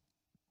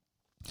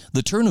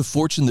 The turn of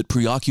fortune that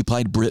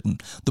preoccupied Britain,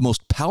 the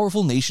most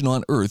powerful nation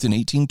on earth in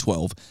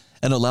 1812,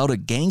 and allowed a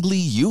gangly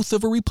youth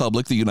of a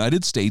republic, the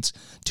United States,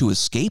 to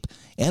escape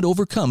and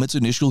overcome its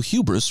initial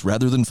hubris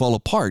rather than fall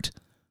apart,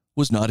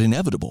 was not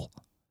inevitable.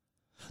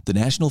 The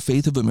national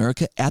faith of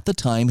America at the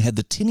time had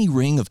the tinny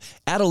ring of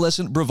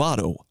adolescent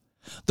bravado.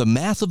 The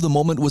math of the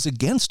moment was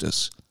against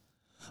us.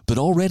 But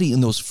already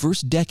in those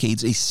first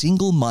decades, a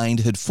single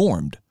mind had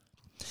formed.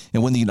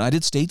 And when the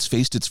United States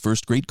faced its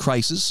first great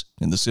crisis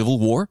in the Civil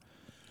War,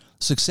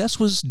 success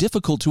was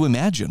difficult to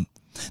imagine.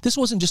 This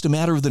wasn't just a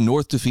matter of the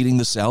North defeating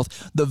the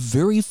South. The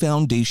very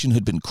foundation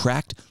had been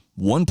cracked.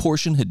 One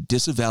portion had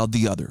disavowed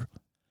the other.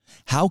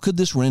 How could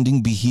this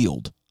rending be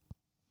healed?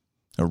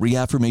 A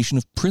reaffirmation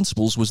of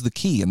principles was the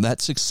key, and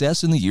that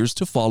success in the years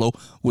to follow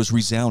was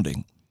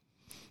resounding.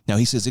 Now,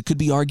 he says it could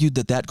be argued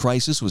that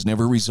crisis was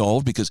never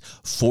resolved because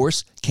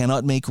force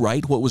cannot make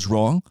right what was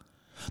wrong.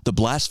 The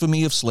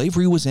blasphemy of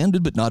slavery was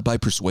ended, but not by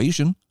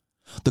persuasion.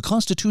 The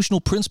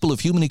constitutional principle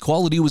of human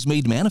equality was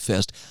made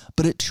manifest,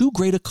 but at too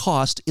great a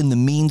cost in the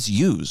means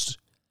used.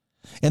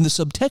 And the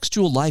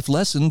subtextual life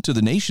lesson to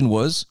the nation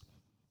was,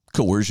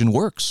 coercion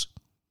works.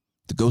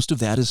 The ghost of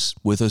that is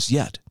with us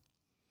yet.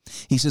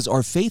 He says,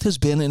 our faith has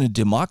been in a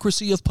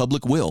democracy of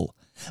public will,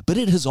 but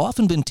it has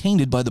often been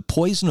tainted by the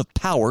poison of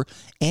power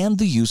and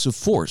the use of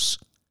force.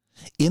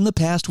 In the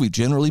past, we've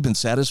generally been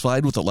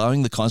satisfied with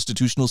allowing the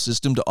constitutional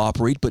system to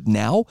operate, but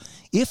now,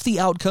 if the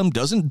outcome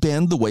doesn't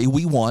bend the way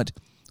we want,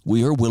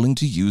 we are willing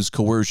to use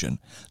coercion.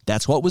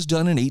 That's what was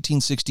done in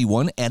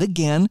 1861 and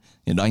again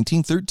in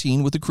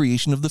 1913 with the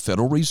creation of the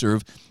Federal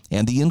Reserve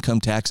and the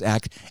Income Tax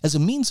Act as a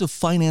means of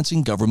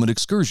financing government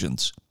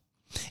excursions.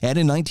 And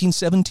in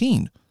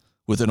 1917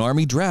 with an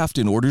army draft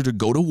in order to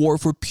go to war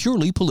for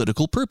purely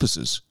political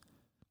purposes.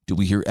 Do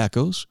we hear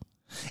echoes?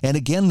 And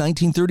again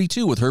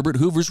 1932 with Herbert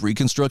Hoover's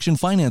Reconstruction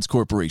Finance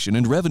Corporation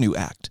and Revenue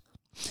Act.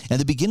 And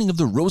the beginning of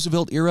the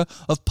Roosevelt era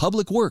of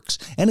public works,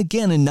 and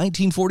again in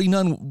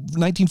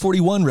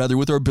 1941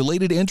 with our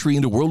belated entry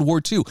into World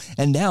War II,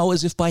 and now,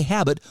 as if by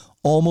habit,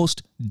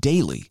 almost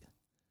daily.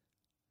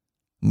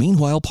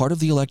 Meanwhile, part of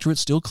the electorate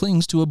still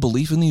clings to a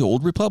belief in the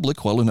old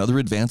republic, while another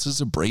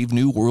advances a brave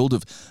new world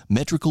of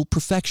metrical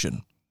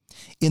perfection.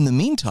 In the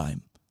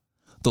meantime,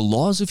 the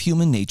laws of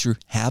human nature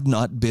have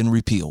not been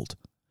repealed.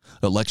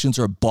 Elections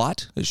are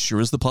bought as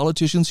sure as the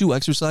politicians who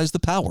exercise the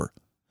power.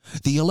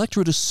 The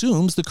electorate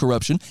assumes the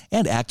corruption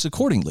and acts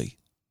accordingly.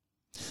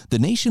 The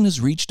nation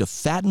has reached a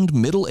fattened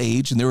middle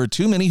age, and there are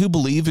too many who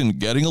believe in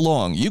getting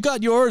along. You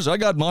got yours, I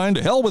got mine,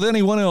 to hell with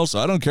anyone else.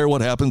 I don't care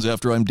what happens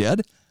after I'm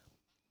dead.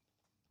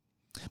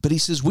 But he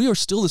says we are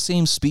still the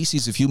same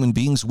species of human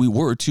beings we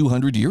were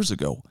 200 years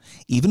ago,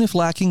 even if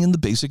lacking in the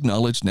basic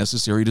knowledge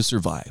necessary to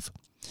survive.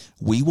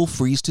 We will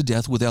freeze to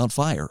death without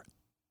fire.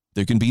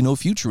 There can be no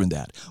future in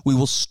that. We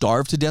will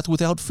starve to death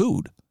without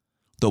food,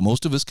 though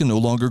most of us can no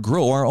longer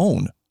grow our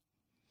own.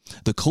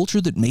 The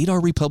culture that made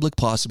our republic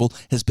possible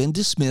has been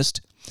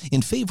dismissed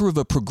in favor of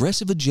a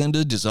progressive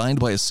agenda designed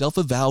by a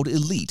self-avowed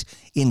elite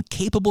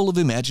incapable of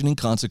imagining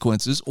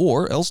consequences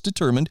or else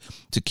determined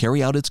to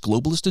carry out its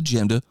globalist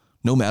agenda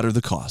no matter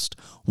the cost.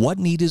 What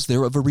need is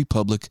there of a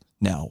republic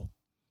now?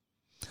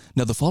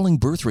 Now, the falling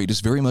birth rate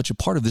is very much a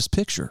part of this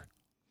picture,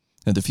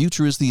 and the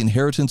future is the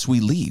inheritance we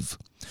leave.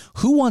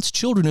 Who wants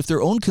children if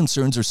their own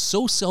concerns are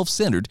so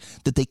self-centered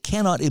that they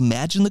cannot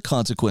imagine the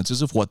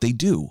consequences of what they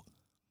do?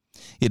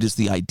 It is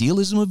the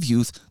idealism of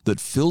youth that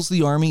fills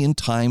the army in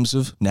times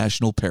of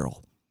national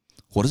peril.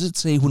 What does it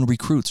say when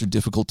recruits are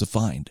difficult to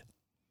find?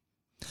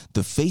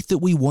 The faith that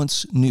we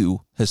once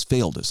knew has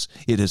failed us.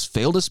 It has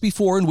failed us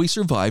before and we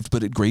survived,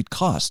 but at great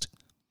cost.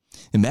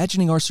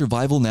 Imagining our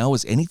survival now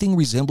as anything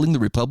resembling the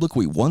republic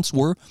we once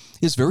were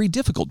is very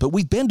difficult, but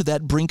we've been to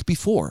that brink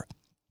before.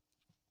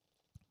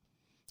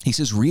 He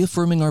says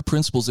reaffirming our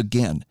principles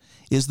again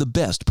is the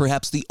best,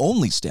 perhaps the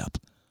only step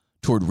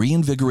toward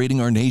reinvigorating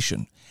our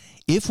nation.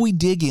 If we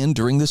dig in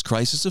during this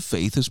crisis of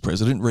faith, as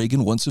President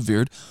Reagan once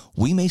averred,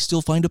 we may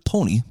still find a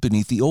pony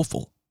beneath the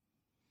offal.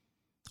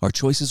 Our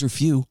choices are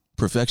few.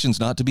 Perfection's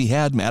not to be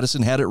had.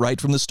 Madison had it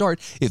right from the start.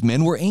 If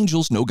men were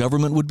angels, no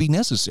government would be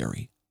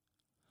necessary.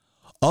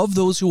 Of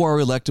those who are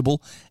electable,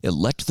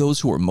 elect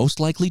those who are most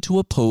likely to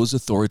oppose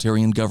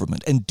authoritarian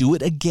government, and do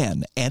it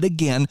again and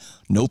again.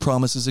 No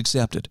promises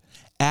accepted.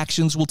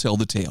 Actions will tell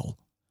the tale.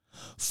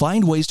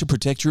 Find ways to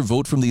protect your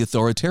vote from the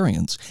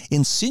authoritarians.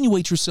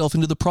 Insinuate yourself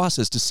into the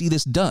process to see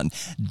this done.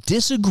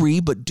 Disagree,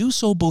 but do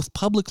so both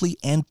publicly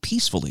and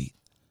peacefully.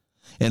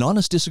 An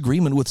honest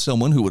disagreement with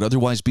someone who would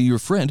otherwise be your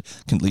friend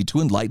can lead to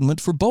enlightenment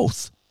for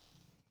both.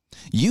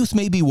 Youth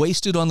may be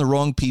wasted on the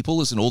wrong people,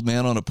 as an old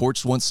man on a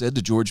porch once said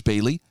to George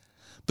Bailey,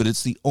 but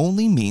it's the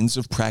only means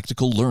of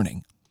practical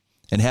learning.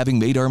 And having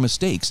made our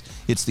mistakes,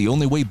 it's the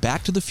only way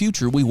back to the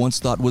future we once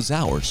thought was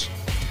ours.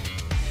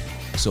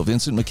 So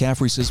Vincent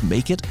McCaffrey says,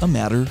 make it a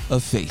matter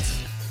of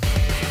faith.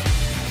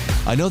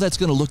 I know that's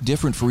going to look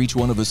different for each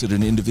one of us at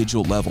an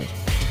individual level,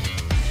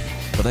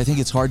 but I think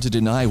it's hard to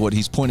deny what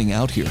he's pointing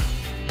out here.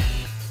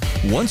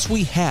 Once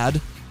we had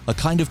a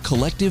kind of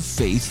collective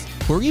faith,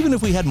 where even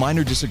if we had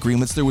minor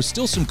disagreements, there was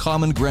still some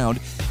common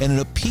ground and an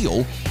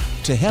appeal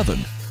to heaven.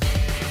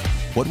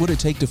 What would it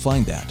take to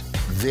find that?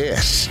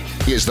 This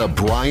is The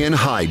Bryan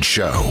Hyde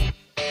Show.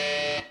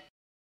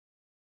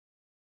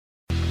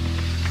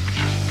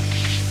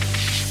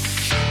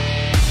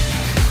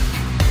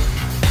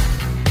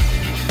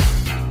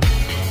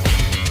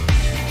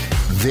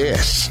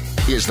 This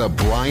is The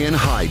Bryan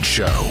Hyde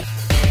Show.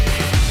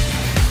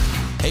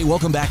 Hey,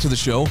 welcome back to the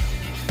show.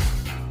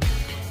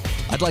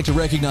 I'd like to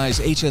recognize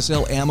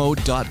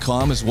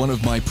HSLammo.com as one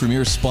of my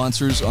premier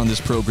sponsors on this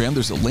program.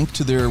 There's a link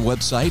to their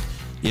website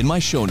in my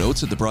show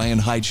notes at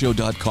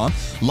thebryanhydeshow.com.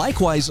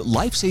 Likewise,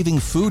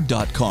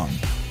 lifesavingfood.com.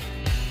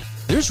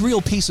 There's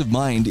real peace of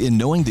mind in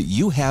knowing that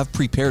you have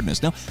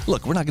preparedness. Now,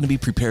 look, we're not going to be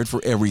prepared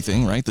for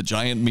everything, right? The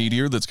giant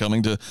meteor that's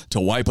coming to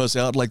wipe us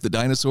out like the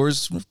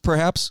dinosaurs,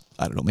 perhaps.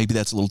 I don't know, maybe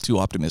that's a little too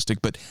optimistic.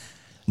 But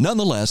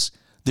nonetheless,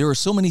 there are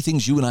so many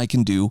things you and I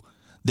can do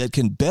that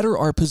can better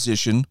our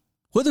position,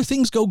 whether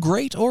things go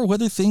great or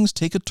whether things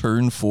take a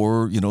turn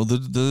for,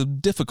 the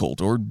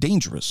difficult or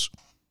dangerous.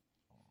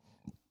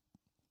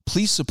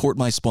 Please support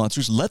my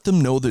sponsors. Let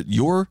them know that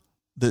you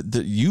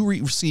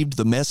received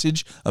the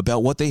message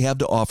about what they have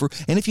to offer.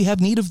 And if you have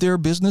need of their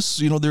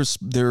business,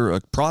 their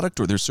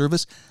product or their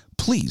service,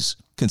 please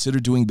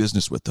consider doing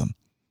business with them.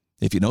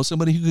 If you know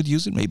somebody who could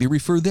use it, maybe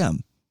refer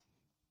them.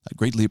 I'd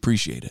greatly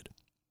appreciate it.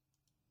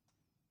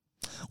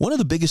 One of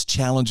the biggest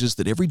challenges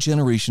that every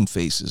generation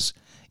faces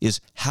is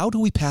how do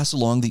we pass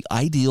along the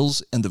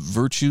ideals and the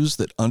virtues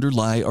that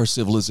underlie our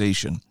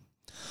civilization?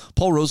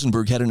 Paul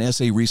Rosenberg had an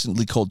essay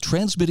recently called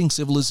Transmitting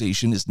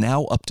Civilization is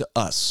Now Up to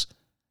Us.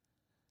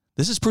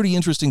 This is pretty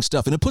interesting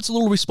stuff, and it puts a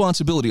little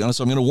responsibility on us.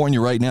 So I'm going to warn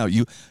you right now.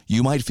 You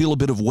might feel a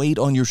bit of weight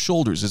on your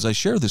shoulders as I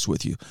share this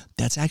with you.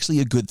 That's actually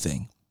a good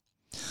thing.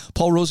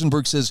 Paul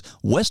Rosenberg says,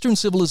 Western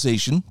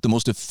civilization, the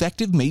most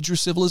effective major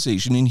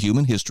civilization in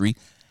human history,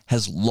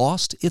 has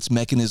lost its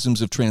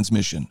mechanisms of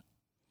transmission.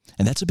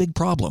 And that's a big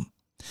problem.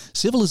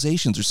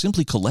 Civilizations are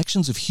simply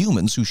collections of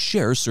humans who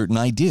share certain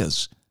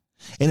ideas.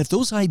 And if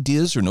those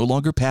ideas are no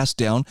longer passed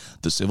down,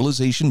 the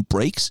civilization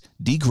breaks,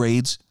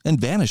 degrades, and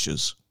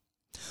vanishes.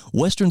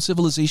 Western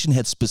civilization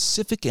had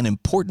specific and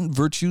important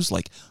virtues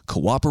like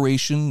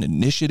cooperation,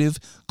 initiative,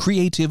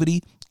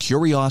 creativity,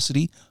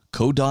 curiosity,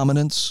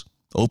 co-dominance,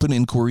 open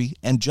inquiry,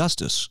 and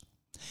justice.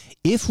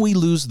 If we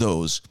lose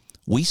those,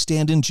 we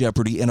stand in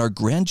jeopardy, and our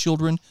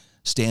grandchildren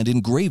stand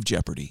in grave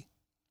jeopardy.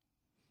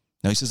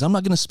 Now, he says, I'm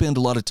not going to spend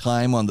a lot of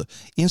time on the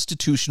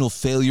institutional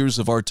failures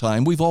of our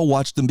time. We've all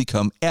watched them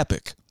become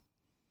epic.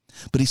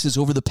 But he says,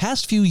 over the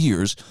past few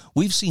years,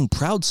 we've seen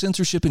proud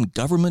censorship in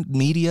government,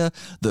 media,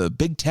 the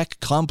big tech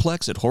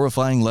complex at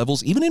horrifying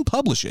levels, even in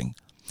publishing,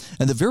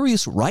 and the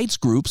various rights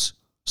groups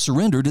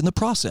surrendered in the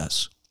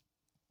process.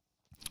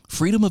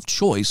 Freedom of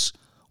choice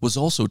was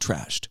also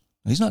trashed.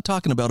 He's not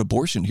talking about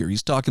abortion here.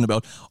 He's talking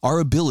about our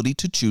ability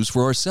to choose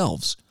for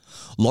ourselves.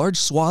 Large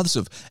swaths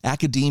of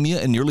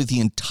academia and nearly the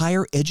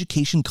entire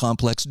education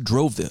complex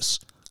drove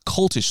this,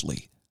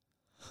 cultishly.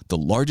 The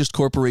largest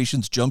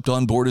corporations jumped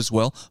on board as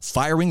well,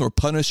 firing or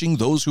punishing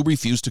those who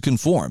refused to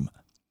conform.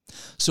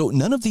 So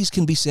none of these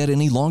can be said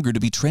any longer to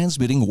be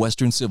transmitting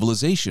Western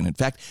civilization. In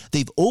fact,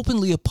 they've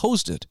openly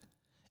opposed it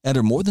and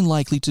are more than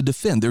likely to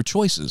defend their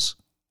choices.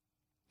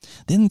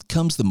 Then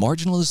comes the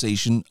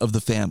marginalization of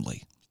the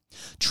family.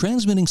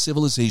 Transmitting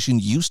civilization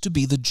used to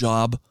be the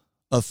job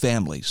of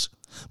families.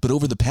 But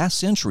over the past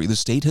century, the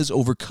state has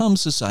overcome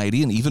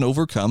society and even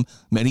overcome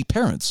many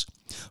parents.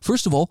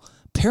 First of all,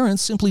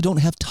 parents simply don't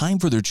have time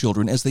for their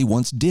children as they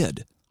once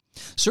did.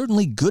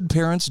 Certainly, good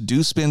parents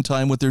do spend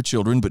time with their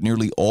children, but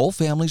nearly all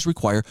families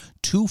require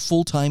 2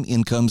 full-time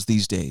incomes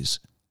these days.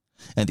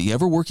 And the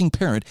ever-working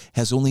parent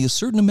has only a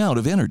certain amount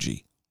of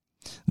energy.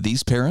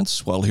 These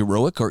parents, while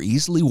heroic, are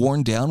easily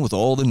worn down with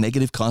all the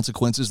negative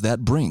consequences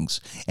that brings.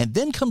 And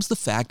then comes the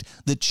fact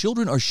that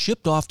children are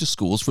shipped off to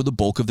schools for the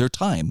bulk of their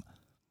time.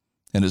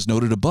 And as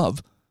noted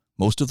above,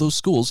 most of those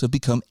schools have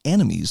become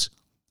enemies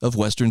of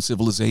Western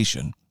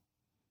civilization.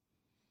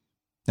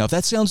 Now, if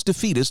that sounds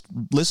defeatist,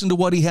 listen to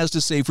what he has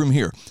to say from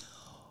here.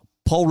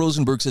 Paul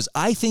Rosenberg says,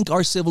 I think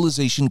our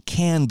civilization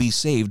can be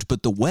saved,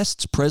 but the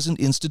West's present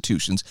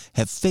institutions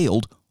have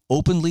failed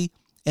openly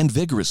and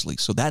vigorously.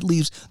 So that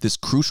leaves this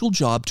crucial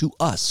job to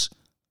us,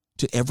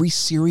 to every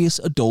serious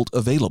adult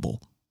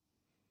available.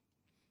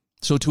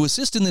 So to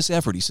assist in this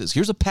effort, he says,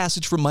 here's a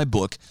passage from my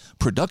book,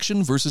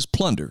 Production versus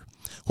Plunder,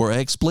 where I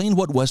explain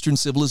what Western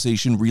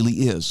civilization really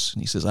is.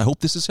 And he says, I hope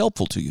this is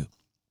helpful to you.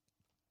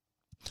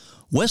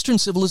 Western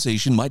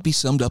civilization might be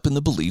summed up in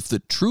the belief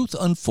that truth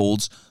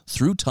unfolds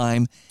through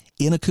time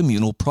in a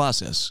communal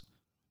process.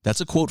 That's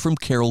a quote from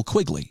Carroll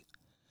Quigley.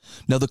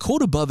 Now, the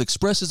quote above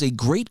expresses a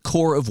great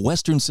core of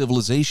Western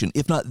civilization,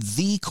 if not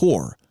the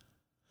core.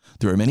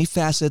 There are many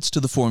facets to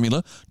the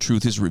formula.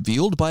 Truth is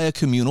revealed by a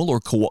communal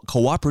or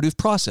cooperative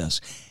process.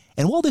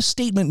 And while this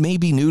statement may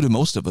be new to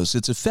most of us,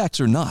 its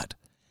effects are not.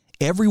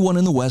 Everyone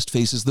in the West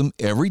faces them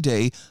every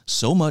day,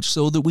 so much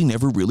so that we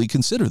never really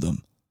consider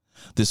them.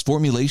 This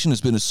formulation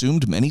has been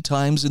assumed many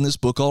times in this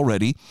book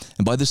already,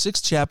 and by the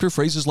 6th chapter,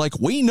 phrases like,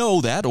 we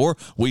know that, or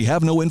we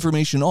have no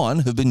information on,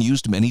 have been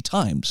used many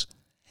times.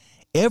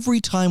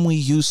 Every time we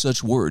use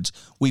such words,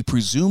 we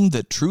presume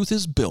that truth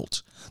is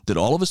built, that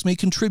all of us may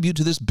contribute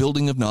to this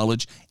building of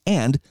knowledge,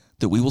 and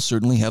that we will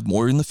certainly have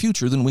more in the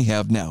future than we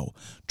have now.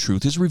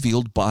 Truth is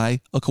revealed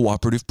by a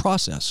cooperative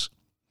process.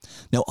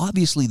 Now,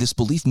 obviously, this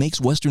belief makes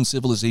Western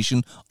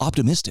civilization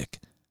optimistic,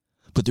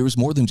 but there is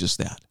more than just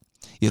that.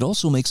 It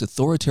also makes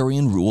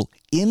authoritarian rule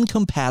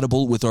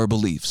incompatible with our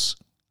beliefs.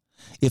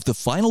 If the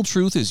final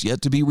truth is yet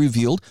to be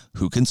revealed,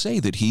 who can say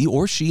that he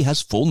or she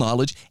has full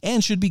knowledge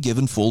and should be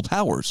given full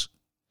powers?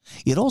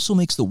 It also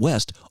makes the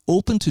West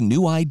open to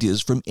new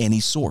ideas from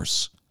any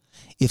source.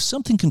 If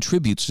something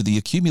contributes to the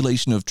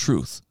accumulation of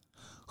truth,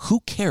 who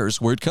cares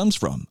where it comes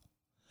from?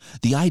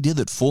 The idea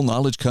that full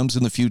knowledge comes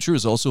in the future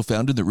is also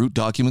found in the root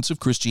documents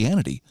of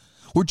Christianity,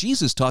 where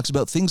Jesus talks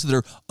about things that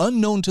are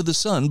unknown to the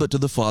Son but to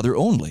the Father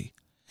only.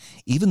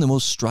 Even the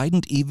most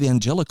strident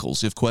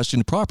evangelicals, if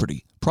questioned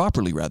properly,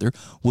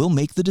 will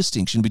make the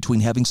distinction between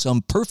having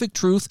some perfect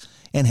truth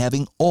and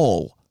having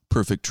all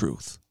perfect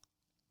truth.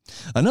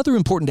 Another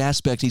important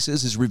aspect, he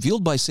says, is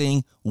revealed by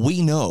saying,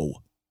 we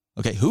know.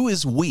 Okay, who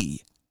is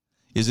we?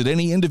 Is it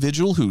any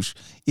individual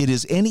It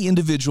is any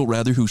individual,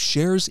 who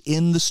shares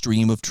in the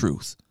stream of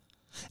truth.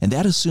 And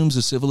that assumes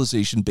a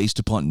civilization based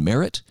upon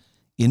merit,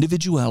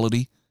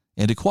 individuality,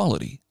 and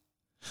equality.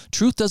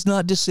 Truth does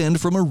not descend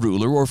from a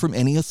ruler or from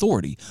any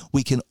authority.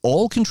 We can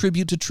all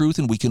contribute to truth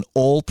and we can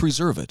all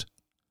preserve it.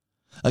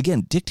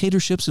 Again,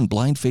 dictatorships and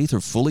blind faith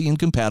are fully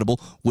incompatible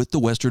with the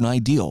Western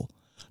ideal.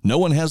 No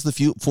one has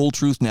the full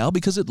truth now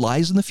because it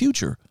lies in the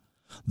future.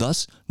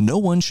 Thus, no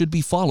one should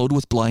be followed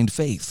with blind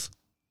faith.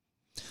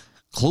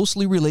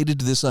 Closely related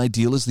to this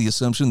ideal is the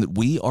assumption that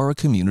we are a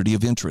community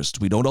of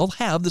interest. We don't all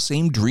have the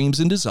same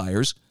dreams and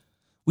desires.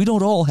 We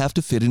don't all have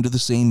to fit into the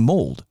same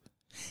mold.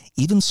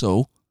 Even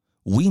so,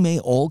 we may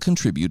all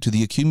contribute to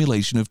the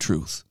accumulation of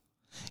truth.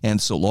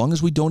 And so long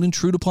as we don't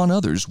intrude upon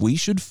others, we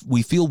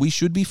feel we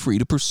should be free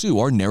to pursue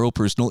our narrow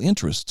personal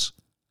interests.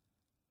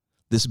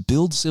 This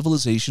builds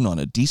civilization on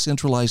a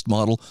decentralized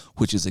model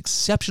which is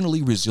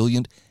exceptionally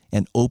resilient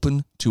and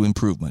open to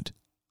improvement.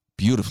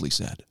 Beautifully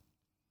said.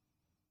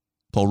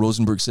 Paul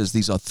Rosenberg says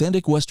these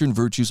authentic Western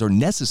virtues are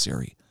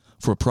necessary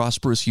for a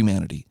prosperous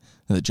humanity,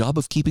 and the job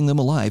of keeping them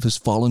alive has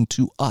fallen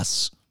to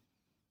us.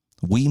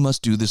 We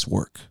must do this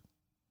work.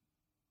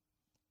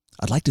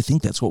 I'd like to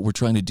think that's what we're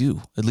trying to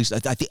do. At least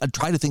I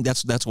try to think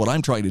that's what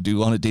I'm trying to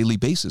do on a daily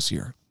basis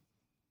here.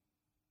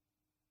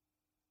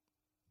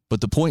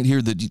 But the point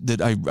here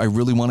that I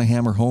really want to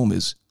hammer home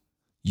is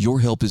your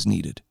help is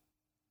needed.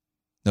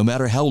 No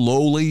matter how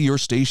lowly your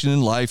station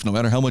in life, no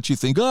matter how much you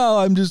think,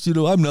 I'm just,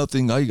 I'm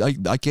nothing.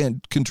 I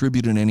can't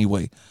contribute in any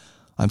way.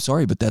 I'm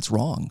sorry, but that's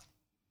wrong.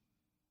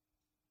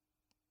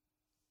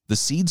 The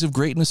seeds of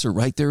greatness are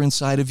right there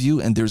inside of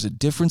you, and there's a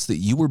difference that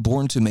you were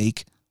born to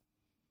make.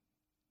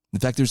 In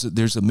fact,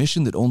 there's a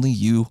mission that only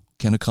you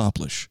can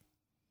accomplish.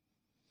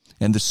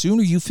 And the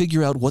sooner you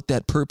figure out what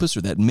that purpose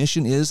or that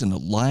mission is and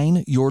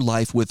align your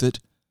life with it,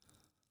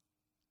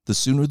 the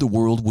sooner the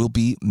world will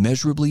be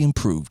measurably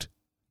improved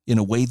in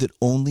a way that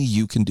only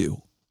you can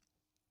do.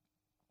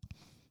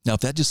 Now, if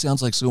that just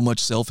sounds like so much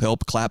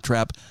self-help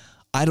claptrap,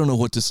 I don't know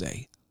what to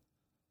say.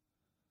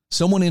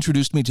 Someone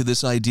introduced me to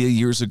this idea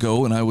years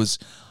ago, and I was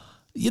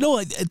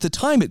At the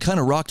time, it kind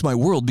of rocked my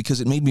world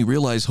because it made me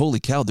realize, holy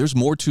cow, there's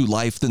more to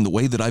life than the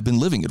way that I've been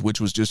living it,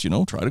 which was just,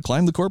 try to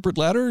climb the corporate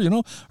ladder,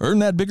 earn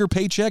that bigger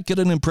paycheck, get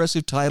an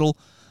impressive title,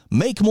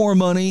 make more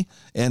money,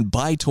 and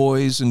buy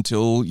toys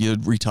until you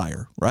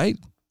retire, right?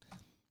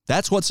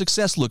 That's what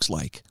success looks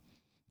like.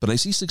 But I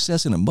see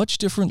success in a much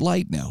different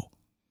light now.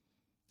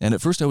 And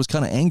at first I was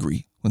kind of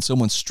angry when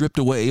someone stripped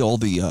away all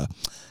the,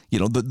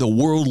 the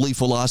worldly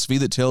philosophy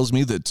that tells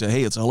me that,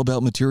 hey, it's all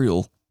about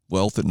material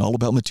wealth and all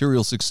about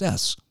material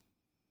success.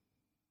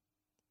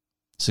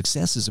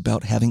 Success is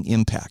about having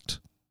impact.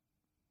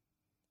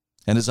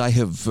 And as I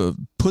have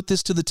put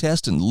this to the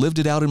test and lived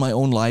it out in my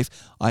own life,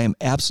 I am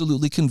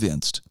absolutely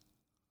convinced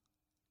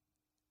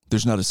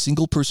there's not a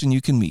single person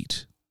you can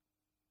meet,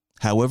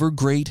 however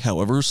great,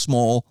 however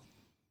small,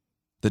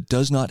 that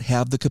does not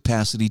have the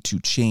capacity to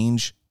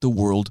change the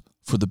world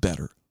for the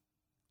better.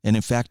 And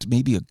in fact,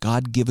 maybe a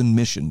God-given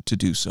mission to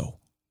do so.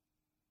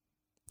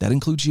 That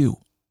includes you.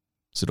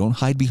 So don't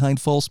hide behind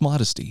false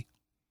modesty.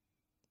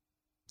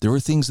 There are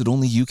things that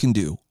only you can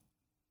do.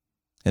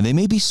 And they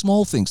may be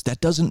small things. That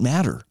doesn't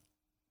matter.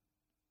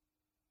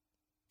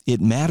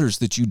 It matters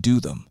that you do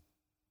them.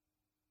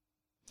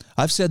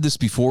 I've said this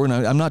before, and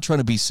I'm not trying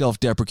to be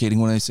self-deprecating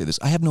when I say this.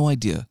 I have no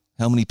idea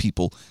how many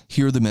people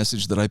hear the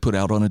message that I put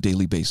out on a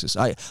daily basis.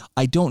 I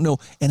don't know.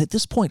 And at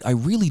this point, I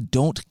really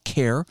don't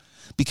care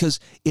because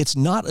it's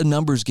not a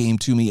numbers game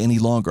to me any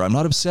longer. I'm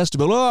not obsessed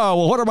about,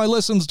 what are my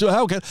listens to?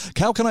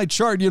 How can I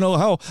chart,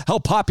 how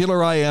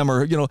popular I am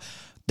or,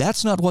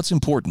 that's not what's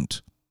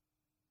important.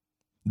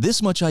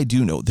 This much I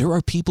do know. There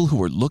are people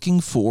who are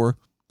looking for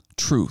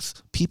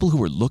truth, people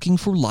who are looking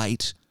for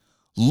light,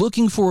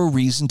 looking for a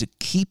reason to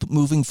keep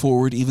moving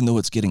forward, even though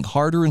it's getting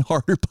harder and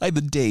harder by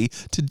the day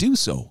to do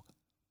so.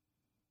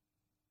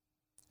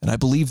 And I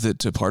believe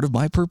that part of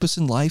my purpose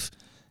in life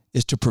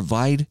is to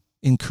provide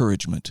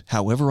encouragement,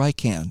 however I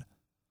can,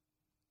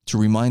 to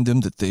remind them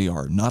that they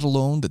are not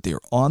alone, that they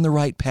are on the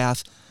right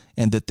path,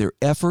 and that their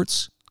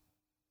efforts,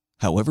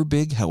 however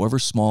big, however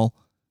small,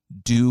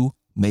 do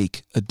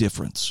make a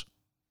difference.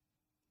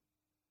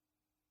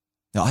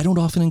 Now, I don't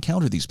often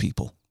encounter these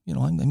people.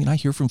 I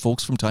hear from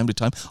folks from time to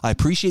time. I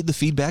appreciate the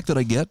feedback that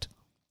I get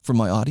from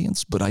my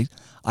audience, but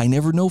I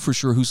never know for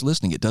sure who's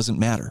listening. It doesn't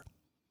matter.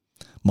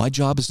 My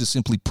job is to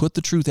simply put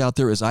the truth out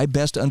there as I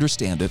best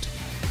understand it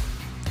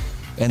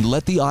and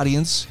let the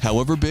audience,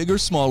 however big or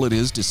small it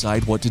is,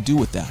 decide what to do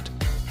with that.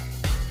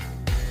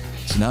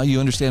 So now you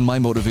understand my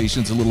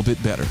motivations a little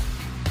bit better.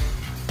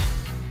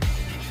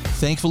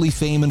 Thankfully,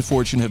 fame and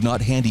fortune have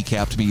not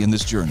handicapped me in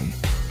this journey.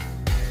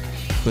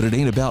 But it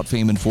ain't about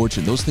fame and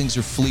fortune. Those things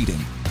are fleeting.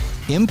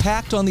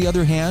 Impact, on the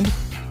other hand,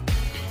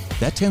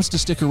 that tends to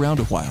stick around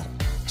a while.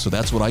 So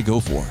that's what I go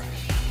for.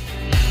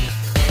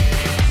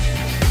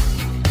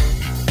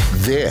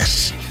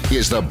 This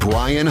is The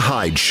Brian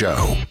Hyde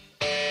Show.